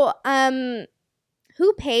 Also,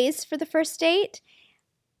 who pays for the first date?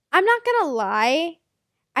 I'm not going to lie.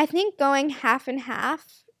 I think going half and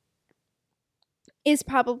half is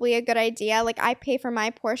probably a good idea. Like, I pay for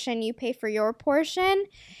my portion, you pay for your portion.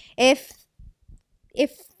 If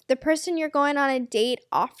the person you're going on a date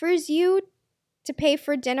offers you to pay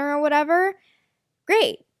for dinner or whatever,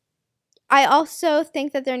 great. I also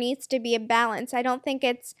think that there needs to be a balance. I don't think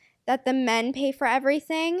it's that the men pay for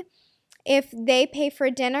everything. If they pay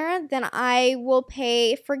for dinner, then I will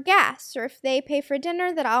pay for gas. Or if they pay for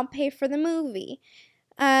dinner, then I'll pay for the movie.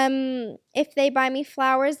 If they buy me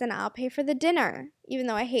flowers, then I'll pay for the dinner, even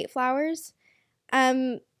though I hate flowers.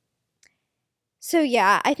 So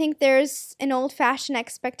yeah, I think there's an old-fashioned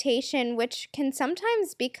expectation which can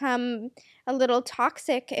sometimes become a little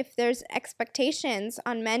toxic if there's expectations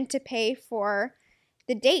on men to pay for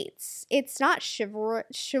the dates. It's not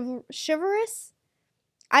chivalrous.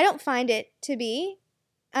 I don't find it to be.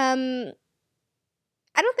 I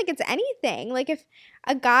don't think it's anything. Like, if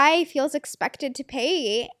a guy feels expected to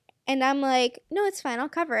pay and I'm like, no, it's fine, I'll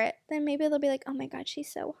cover it, then maybe they'll be like, oh my god,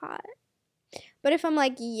 she's so hot. But if I'm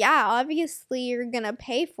like, yeah, obviously you're gonna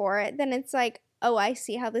pay for it, then it's like, oh, I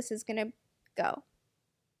see how this is gonna go.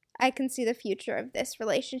 I can see the future of this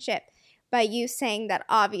relationship. by you saying that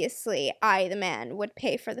obviously I, the man, would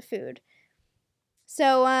pay for the food.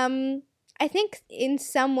 So I think in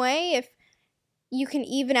some way, if you can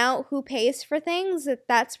even out who pays for things,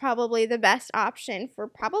 that's probably the best option for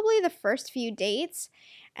probably the first few dates.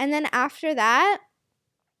 And then after that,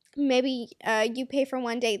 maybe you pay for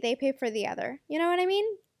one date, they pay for the other. You know what I mean?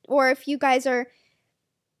 Or if you guys are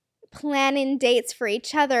planning dates for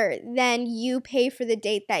each other, then you pay for the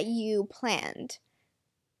date that you planned.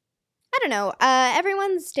 I don't know.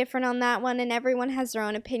 Everyone's different on that one, and everyone has their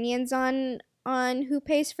own opinions on who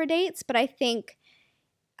pays for dates. But I think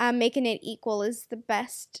making it equal is the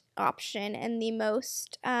best option and the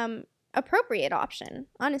most appropriate option,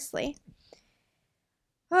 honestly.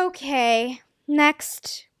 Okay,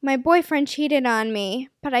 next. My boyfriend cheated on me,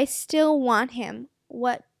 but I still want him.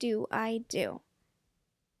 What do I do?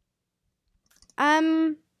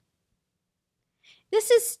 This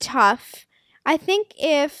is tough. I think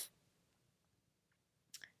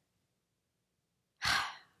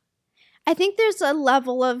there's a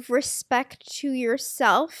level of respect to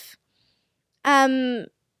yourself that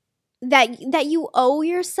you owe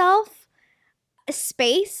yourself a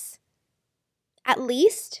space, at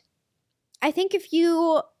least. I think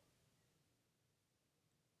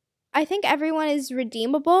everyone is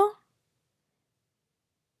redeemable.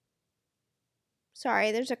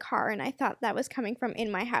 Sorry, there's a car and I thought that was coming from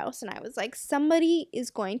in my house, and I was like, somebody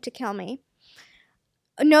is going to kill me.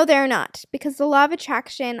 No, they're not, because the law of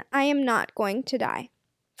attraction, I am not going to die.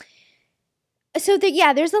 So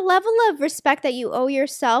there's a level of respect that you owe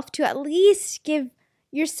yourself to at least give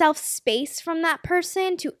yourself space from that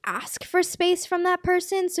person, to ask for space from that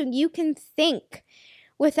person so you can think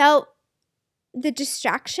without the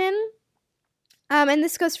distraction. And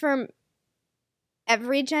this goes for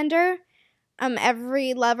every gender,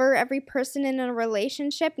 every lover, every person in a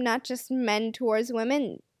relationship, not just men towards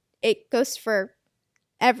women. It goes for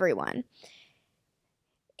everyone.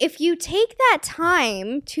 If you take that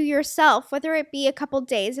time to yourself, whether it be a couple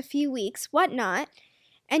days, a few weeks, whatnot,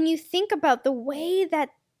 and you think about the way that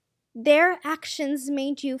their actions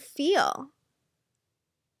made you feel,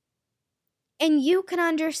 and you can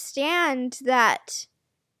understand that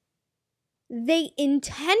they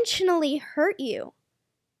intentionally hurt you,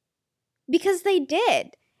 because they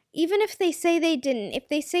did. Even if they say they didn't, if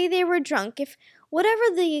they say they were drunk, if whatever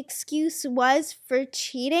the excuse was for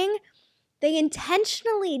cheating, they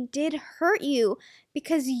intentionally did hurt you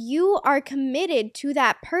because you are committed to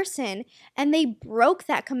that person and they broke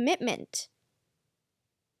that commitment.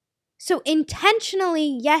 So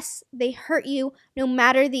intentionally, yes, they hurt you no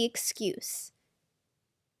matter the excuse.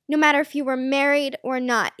 No matter if you were married or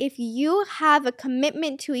not. If you have a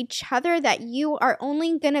commitment to each other that you are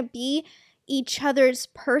only going to be each other's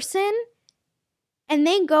person, and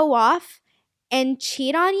they go off and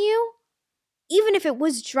cheat on you, even if it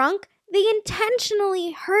was drunk, they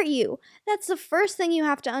intentionally hurt you. That's the first thing you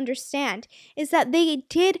have to understand, is that they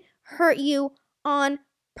did hurt you on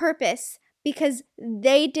purpose because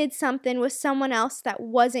they did something with someone else that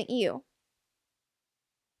wasn't you.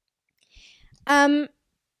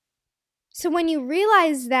 So when you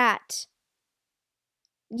realize that,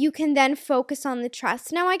 you can then focus on the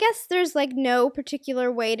trust. Now, I guess there's no particular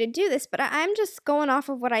way to do this, but I'm just going off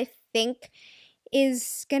of what I think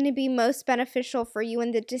is going to be most beneficial for you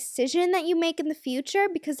in the decision that you make in the future,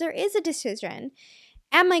 because there is a decision.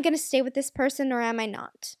 Am I going to stay with this person or am I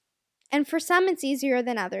not? And for some, it's easier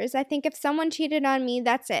than others. I think if someone cheated on me,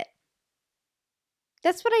 that's it.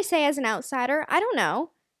 That's what I say as an outsider. I don't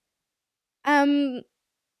know.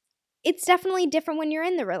 It's definitely different when you're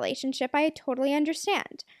in the relationship. I totally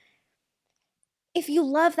understand. If you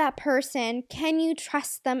love that person, can you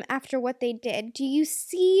trust them after what they did? Do you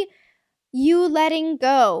see you letting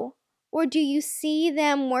go? Or do you see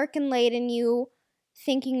them working late and you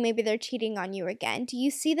thinking maybe they're cheating on you again? Do you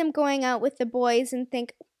see them going out with the boys and do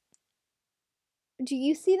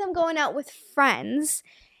you see them going out with friends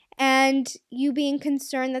and you being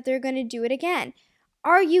concerned that they're going to do it again?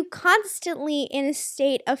 Are you constantly in a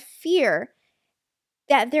state of fear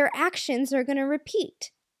that their actions are going to repeat?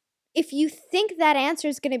 If you think that answer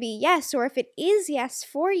is going to be yes, or if it is yes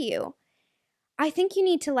for you, I think you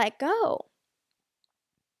need to let go.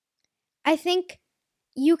 I think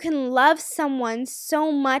you can love someone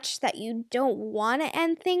so much that you don't want to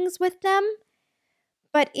end things with them.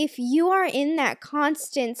 But if you are in that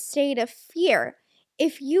constant state of fear,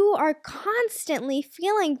 if you are constantly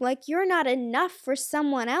feeling like you're not enough for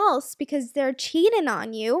someone else because they're cheating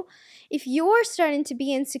on you, if you're starting to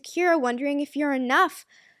be insecure, wondering if you're enough,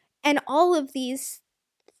 and all of these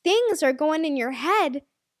things are going in your head,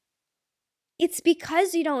 it's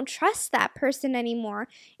because you don't trust that person anymore.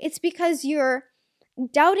 It's because you're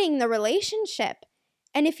doubting the relationship.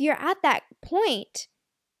 And if you're at that point,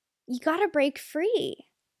 you got to break free.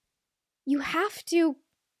 You have to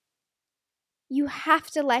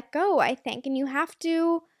let go, I think, and you have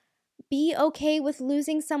to be okay with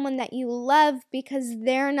losing someone that you love because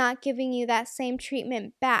they're not giving you that same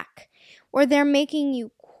treatment back, or they're making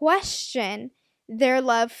you question their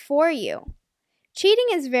love for you. Cheating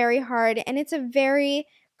is very hard, and it's a very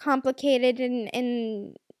complicated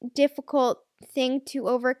and difficult thing to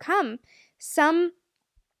overcome.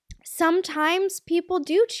 Sometimes people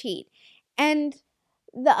do cheat, and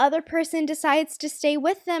the other person decides to stay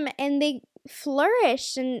with them, and they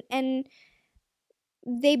flourish and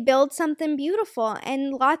they build something beautiful.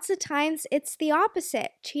 And lots of times it's the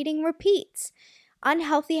opposite. Cheating repeats.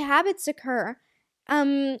 Unhealthy habits occur.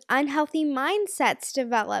 Unhealthy mindsets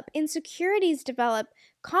develop. Insecurities develop.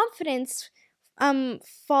 Confidence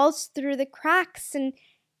falls through the cracks,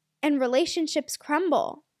 and relationships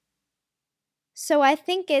crumble. So I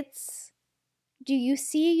think it's, do you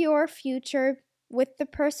see your future with the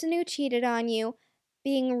person who cheated on you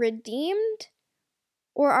being redeemed,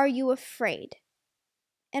 or are you afraid?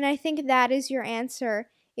 And I think that is your answer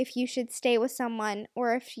if you should stay with someone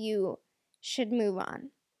or if you should move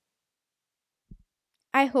on.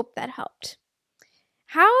 I hope that helped.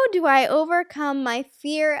 How do I overcome my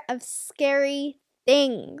fear of scary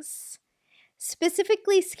things?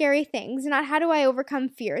 Specifically scary things, not how do I overcome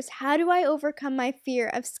fears. How do I overcome my fear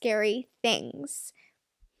of scary things?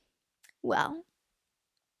 Well,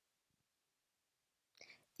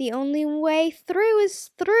 the only way through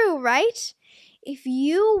is through, right? If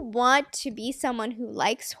you want to be someone who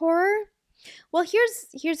likes horror, well,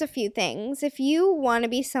 here's a few things. If you want to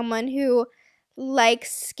be someone who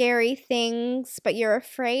likes scary things but you're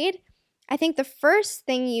afraid, I think the first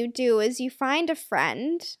thing you do is you find a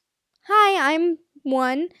friend. Hi, I'm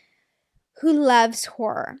one who loves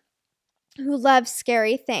horror, who loves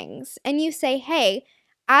scary things. And you say, hey,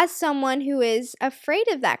 as someone who is afraid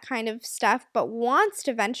of that kind of stuff but wants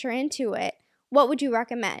to venture into it, what would you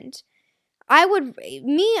recommend? I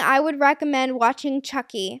would recommend watching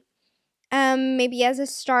Chucky. Maybe as a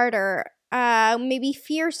starter. Maybe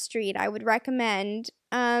Fear Street I would recommend.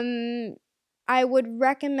 I would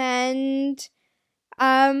recommend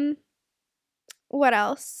what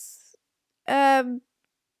else?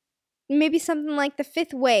 Maybe something like The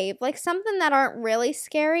Fifth Wave, like something that aren't really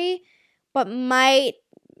scary but might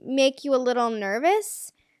make you a little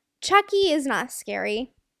nervous. Chucky is not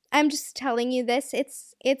scary. I'm just telling you this.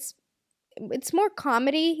 It's more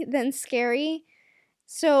comedy than scary.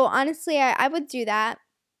 So honestly, I would do that.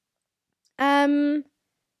 And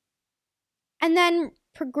then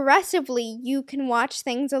progressively, you can watch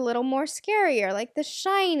things a little more scarier, like The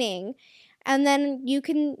Shining. And then you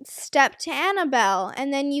can step to Annabelle.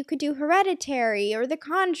 And then you could do Hereditary or The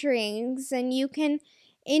Conjurings. And you can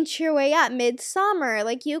inch your way up. Midsummer.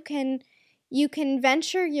 Like you can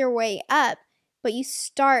venture your way up, but you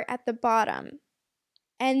start at the bottom.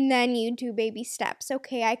 And then you do baby steps.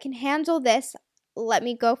 Okay, I can handle this. Let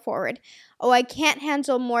me go forward. Oh, I can't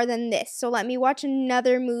handle more than this. So let me watch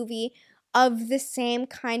another movie of the same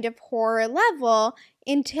kind of horror level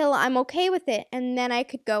until I'm okay with it. And then I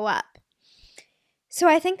could go up. So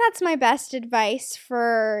I think that's my best advice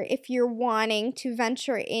for if you're wanting to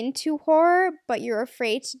venture into horror, but you're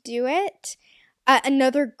afraid to do it.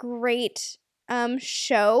 Another great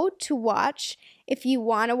show to watch if you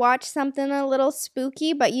want to watch something a little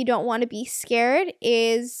spooky but you don't want to be scared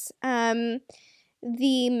is The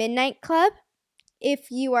Midnight Club. If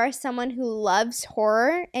you are someone who loves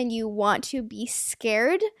horror and you want to be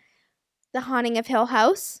scared, The Haunting of Hill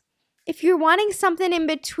House. If you're wanting something in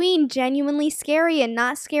between genuinely scary and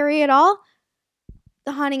not scary at all,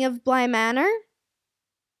 The Haunting of Bly Manor.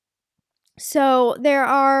 So there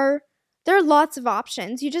are lots of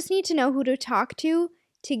options. You just need to know who to talk to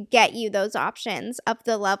get you those options of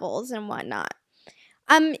the levels and whatnot.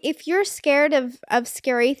 If you're scared of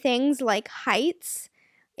scary things like heights,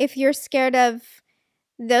 if you're scared of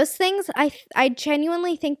those things, I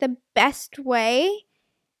genuinely think the best way,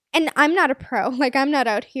 and I'm not a pro, like I'm not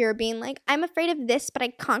out here being like, I'm afraid of this, but I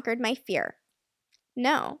conquered my fear.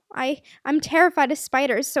 No, I'm terrified of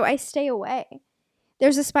spiders, so I stay away.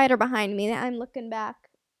 There's a spider behind me that I'm looking back.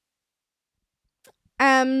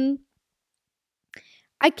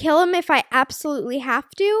 I kill him if I absolutely have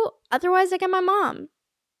to. Otherwise, I get my mom.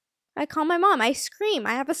 I call my mom. I scream.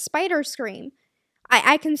 I have a spider scream.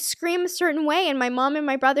 I can scream a certain way, and my mom and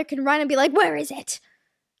my brother can run and be like, "Where is it?"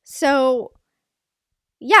 So,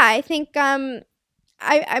 yeah, I think I'm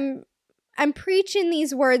I'm preaching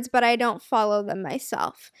these words, but I don't follow them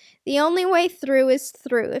myself. The only way through is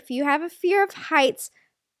through. If you have a fear of heights,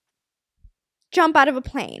 jump out of a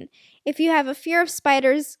plane. If you have a fear of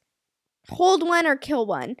spiders, hold one or kill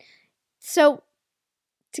one. So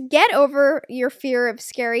to get over your fear of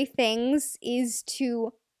scary things is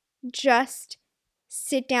to just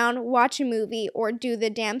sit down, watch a movie, or do the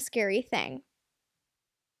damn scary thing.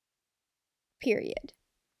 Period.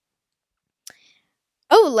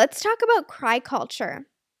 Oh, let's talk about cry culture.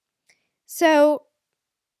 So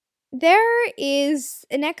there is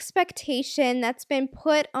an expectation that's been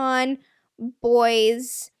put on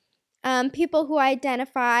boys, people who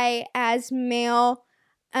identify as male,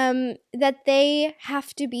 that they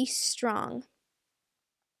have to be strong.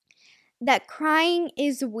 That crying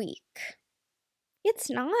is weak. It's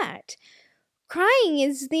not. Crying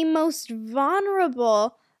is the most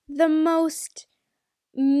vulnerable, the most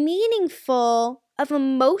meaningful of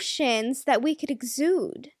emotions that we could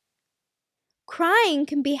exude. Crying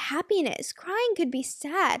can be happiness. Crying could be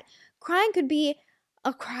sad. Crying could be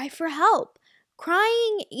a cry for help.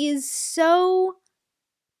 Crying is so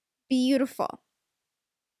beautiful.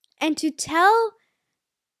 And to tell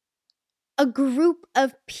a group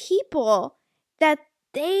of people that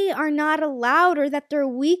they are not allowed or that they're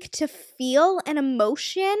weak to feel an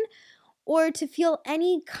emotion or to feel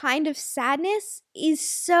any kind of sadness is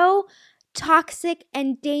so toxic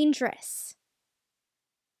and dangerous.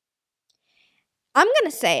 I'm going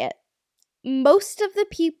to say it. Most of the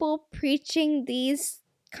people preaching these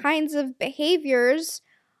kinds of behaviors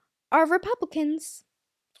are Republicans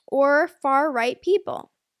or far-right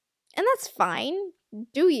people. And that's fine.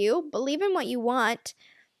 Do you? Believe in what you want.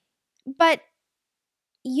 But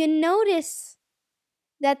you notice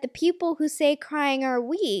that the people who say crying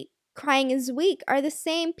is weak are the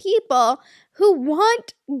same people who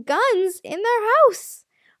want guns in their house,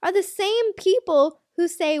 are the same people who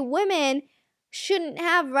say women shouldn't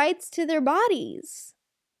have rights to their bodies.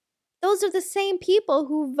 Those are the same people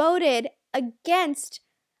who voted against,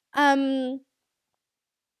 those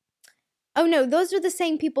are the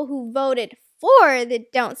same people who voted for the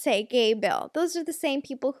Don't Say Gay bill. Those are the same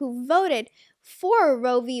people who voted for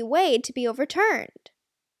Roe v. Wade to be overturned.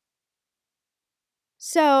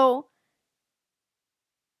 So,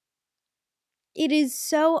 it is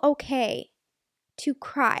so okay to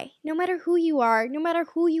cry, no matter who you are, no matter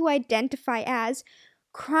who you identify as.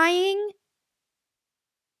 Crying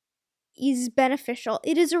is beneficial.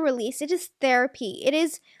 It is a release. It is therapy. It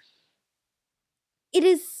is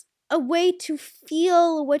a way to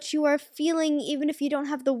feel what you are feeling, even if you don't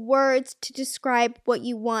have the words to describe what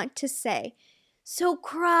you want to say. So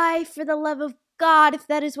cry, for the love of God. If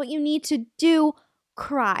that is what you need to do,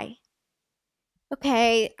 cry.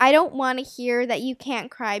 Okay, I don't want to hear that you can't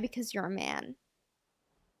cry because you're a man.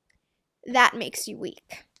 That makes you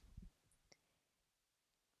weak.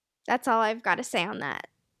 That's all I've got to say on that.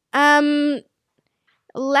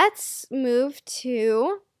 Let's move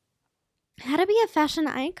to how to be a fashion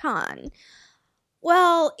icon.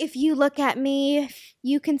 Well, if you look at me, if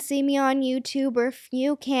you can see me on YouTube, or if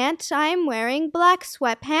you can't, I'm wearing black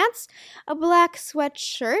sweatpants, a black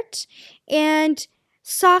sweatshirt, and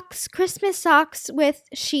socks, Christmas socks with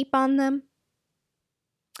sheep on them.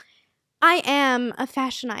 I am a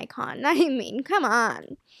fashion icon. I mean, come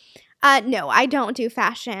on. No, I don't do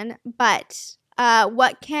fashion, but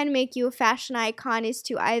what can make you a fashion icon is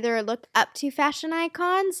to either look up to fashion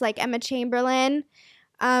icons like Emma Chamberlain,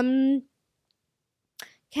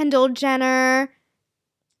 Kendall Jenner,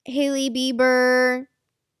 Hailey Bieber,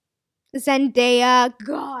 Zendaya.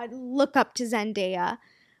 God, look up to Zendaya.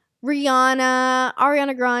 Rihanna,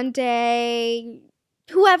 Ariana Grande,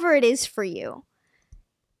 whoever it is for you.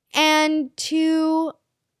 And to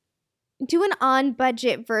do an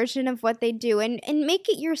on-budget version of what they do and make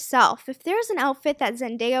it yourself. If there's an outfit that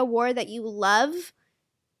Zendaya wore that you love,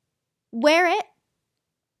 wear it,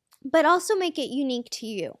 but also make it unique to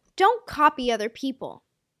you. Don't copy other people.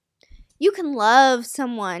 You can love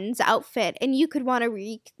someone's outfit and you could want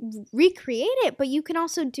to recreate it, but you can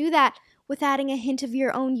also do that with adding a hint of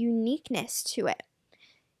your own uniqueness to it.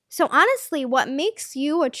 So honestly, what makes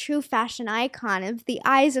you a true fashion icon of the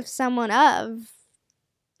eyes of someone of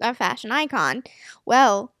a fashion icon,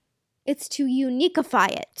 well, it's to uniquify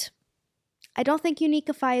it. I don't think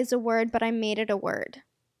uniquify is a word, but I made it a word.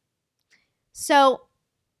 So,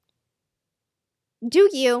 do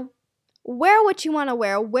you wear what you want to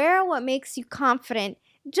wear? Wear what makes you confident.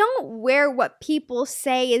 Don't wear what people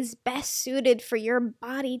say is best suited for your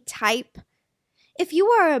body type. If you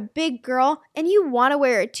are a big girl and you want to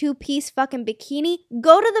wear a 2-piece fucking bikini,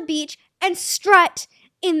 go to the beach and strut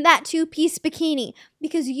in that 2-piece bikini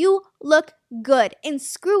because you look good, and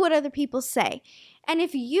screw what other people say. And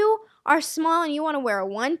if you are small and you want to wear a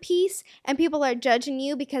 1-piece and people are judging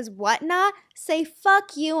you because whatnot, say,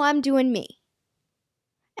 fuck you, I'm doing me.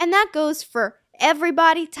 And that goes for every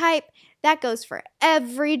body type. That goes for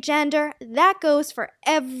every gender. That goes for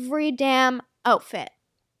every damn outfit.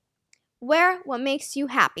 Wear what makes you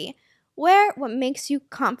happy. Wear what makes you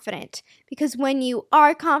confident. Because when you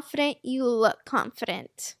are confident, you look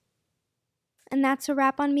confident. And that's a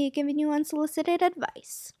wrap on me giving you unsolicited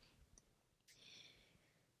advice.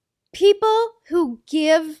 People who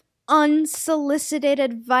give unsolicited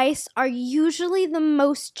advice are usually the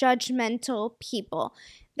most judgmental people.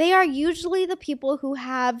 They are usually the people who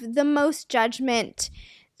have the most judgment.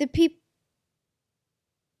 The people,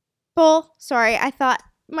 sorry, I thought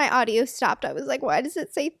my audio stopped. I was like, why does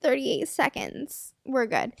it say 38 seconds? We're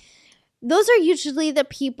good. Those are usually the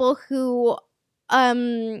people who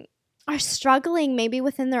are struggling maybe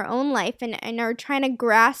within their own life and are trying to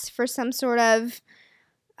grasp for some sort of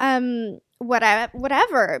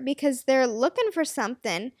whatever, because they're looking for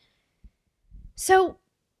something. So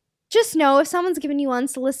just know if someone's giving you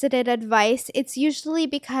unsolicited advice, it's usually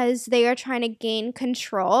because they are trying to gain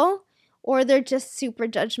control, or they're just super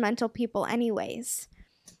judgmental people anyways.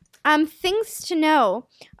 Things to know.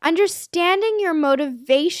 Understanding your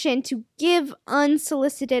motivation to give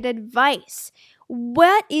unsolicited advice.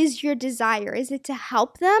 What is your desire? Is it to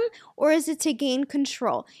help them, or is it to gain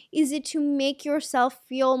control? Is it to make yourself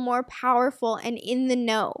feel more powerful and in the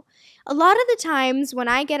know? A lot of the times when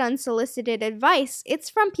I get unsolicited advice, it's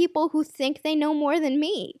from people who think they know more than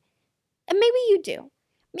me. And maybe you do.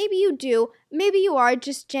 Maybe you do. Maybe you are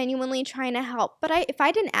just genuinely trying to help. But if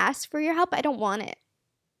I didn't ask for your help, I don't want it.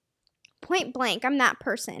 Point blank, I'm that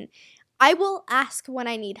person. I will ask when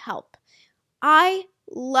I need help. I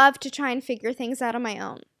love to try and figure things out on my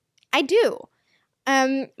own. I do.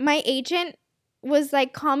 My agent was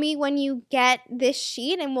like, call me when you get this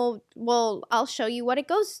sheet and I'll show you what it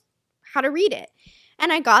goes, how to read it.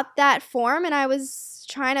 And I got that form and I was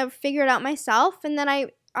trying to figure it out myself. And then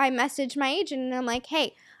I messaged my agent and I'm like,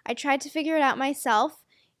 hey, I tried to figure it out myself.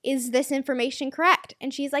 Is this information correct?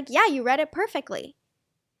 And she's like, yeah, you read it perfectly.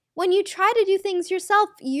 When you try to do things yourself,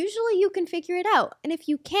 usually you can figure it out. And if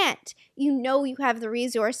you can't, you know you have the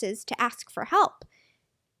resources to ask for help.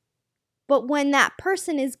 But when that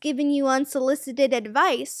person is giving you unsolicited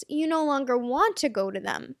advice, you no longer want to go to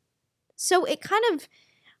them. So it kind of,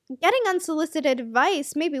 getting unsolicited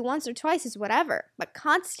advice maybe once or twice is whatever, but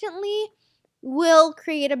constantly will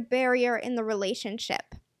create a barrier in the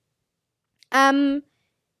relationship. So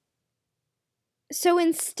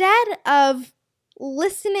instead of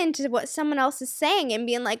listening to what someone else is saying and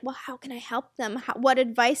being like, well, how can I help them? What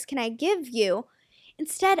advice can I give you?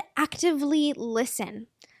 Instead, actively listen.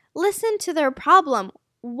 Listen to their problem.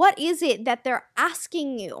 What is it that they're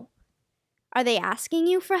asking you? Are they asking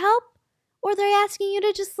you for help? Or are they asking you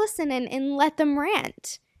to just listen and let them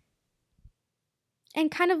rant?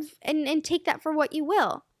 And kind of, and take that for what you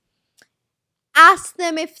will. Ask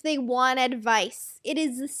them if they want advice. It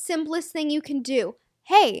is the simplest thing you can do.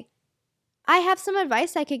 Hey, I have some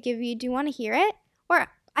advice I could give you. Do you want to hear it? Or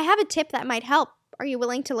I have a tip that might help. Are you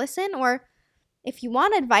willing to listen? Or if you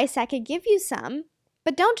want advice, I could give you some.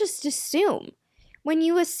 But don't just assume. When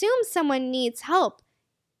you assume someone needs help,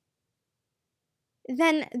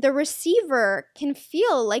 then the receiver can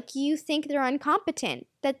feel like you think they're incompetent,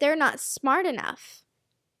 that they're not smart enough.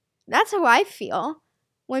 That's how I feel.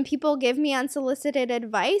 When people give me unsolicited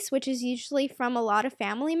advice, which is usually from a lot of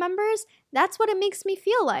family members, that's what it makes me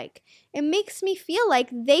feel like. It makes me feel like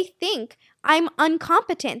they think I'm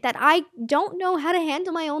incompetent, that I don't know how to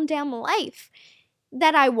handle my own damn life,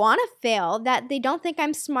 that I want to fail, that they don't think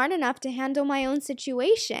I'm smart enough to handle my own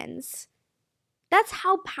situations. That's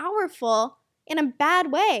how powerful, in a bad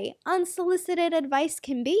way, unsolicited advice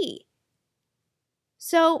can be.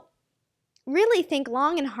 So, really think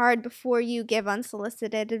long and hard before you give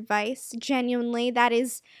unsolicited advice. Genuinely, that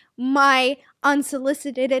is my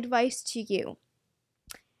unsolicited advice to you.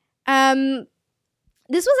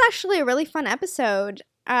 This was actually a really fun episode.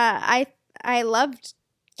 I loved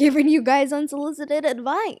giving you guys unsolicited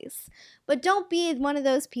advice. But don't be one of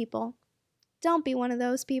those people. Don't be one of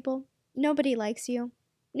those people. Nobody likes you.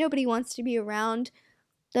 Nobody wants to be around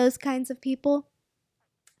those kinds of people.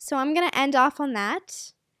 So I'm going to end off on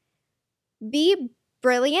that. Be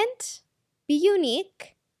brilliant, be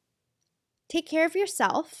unique, take care of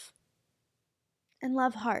yourself, and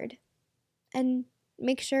love hard. And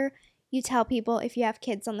make sure you tell people if you have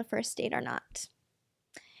kids on the first date or not.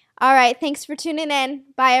 All right, thanks for tuning in.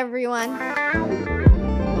 Bye, everyone.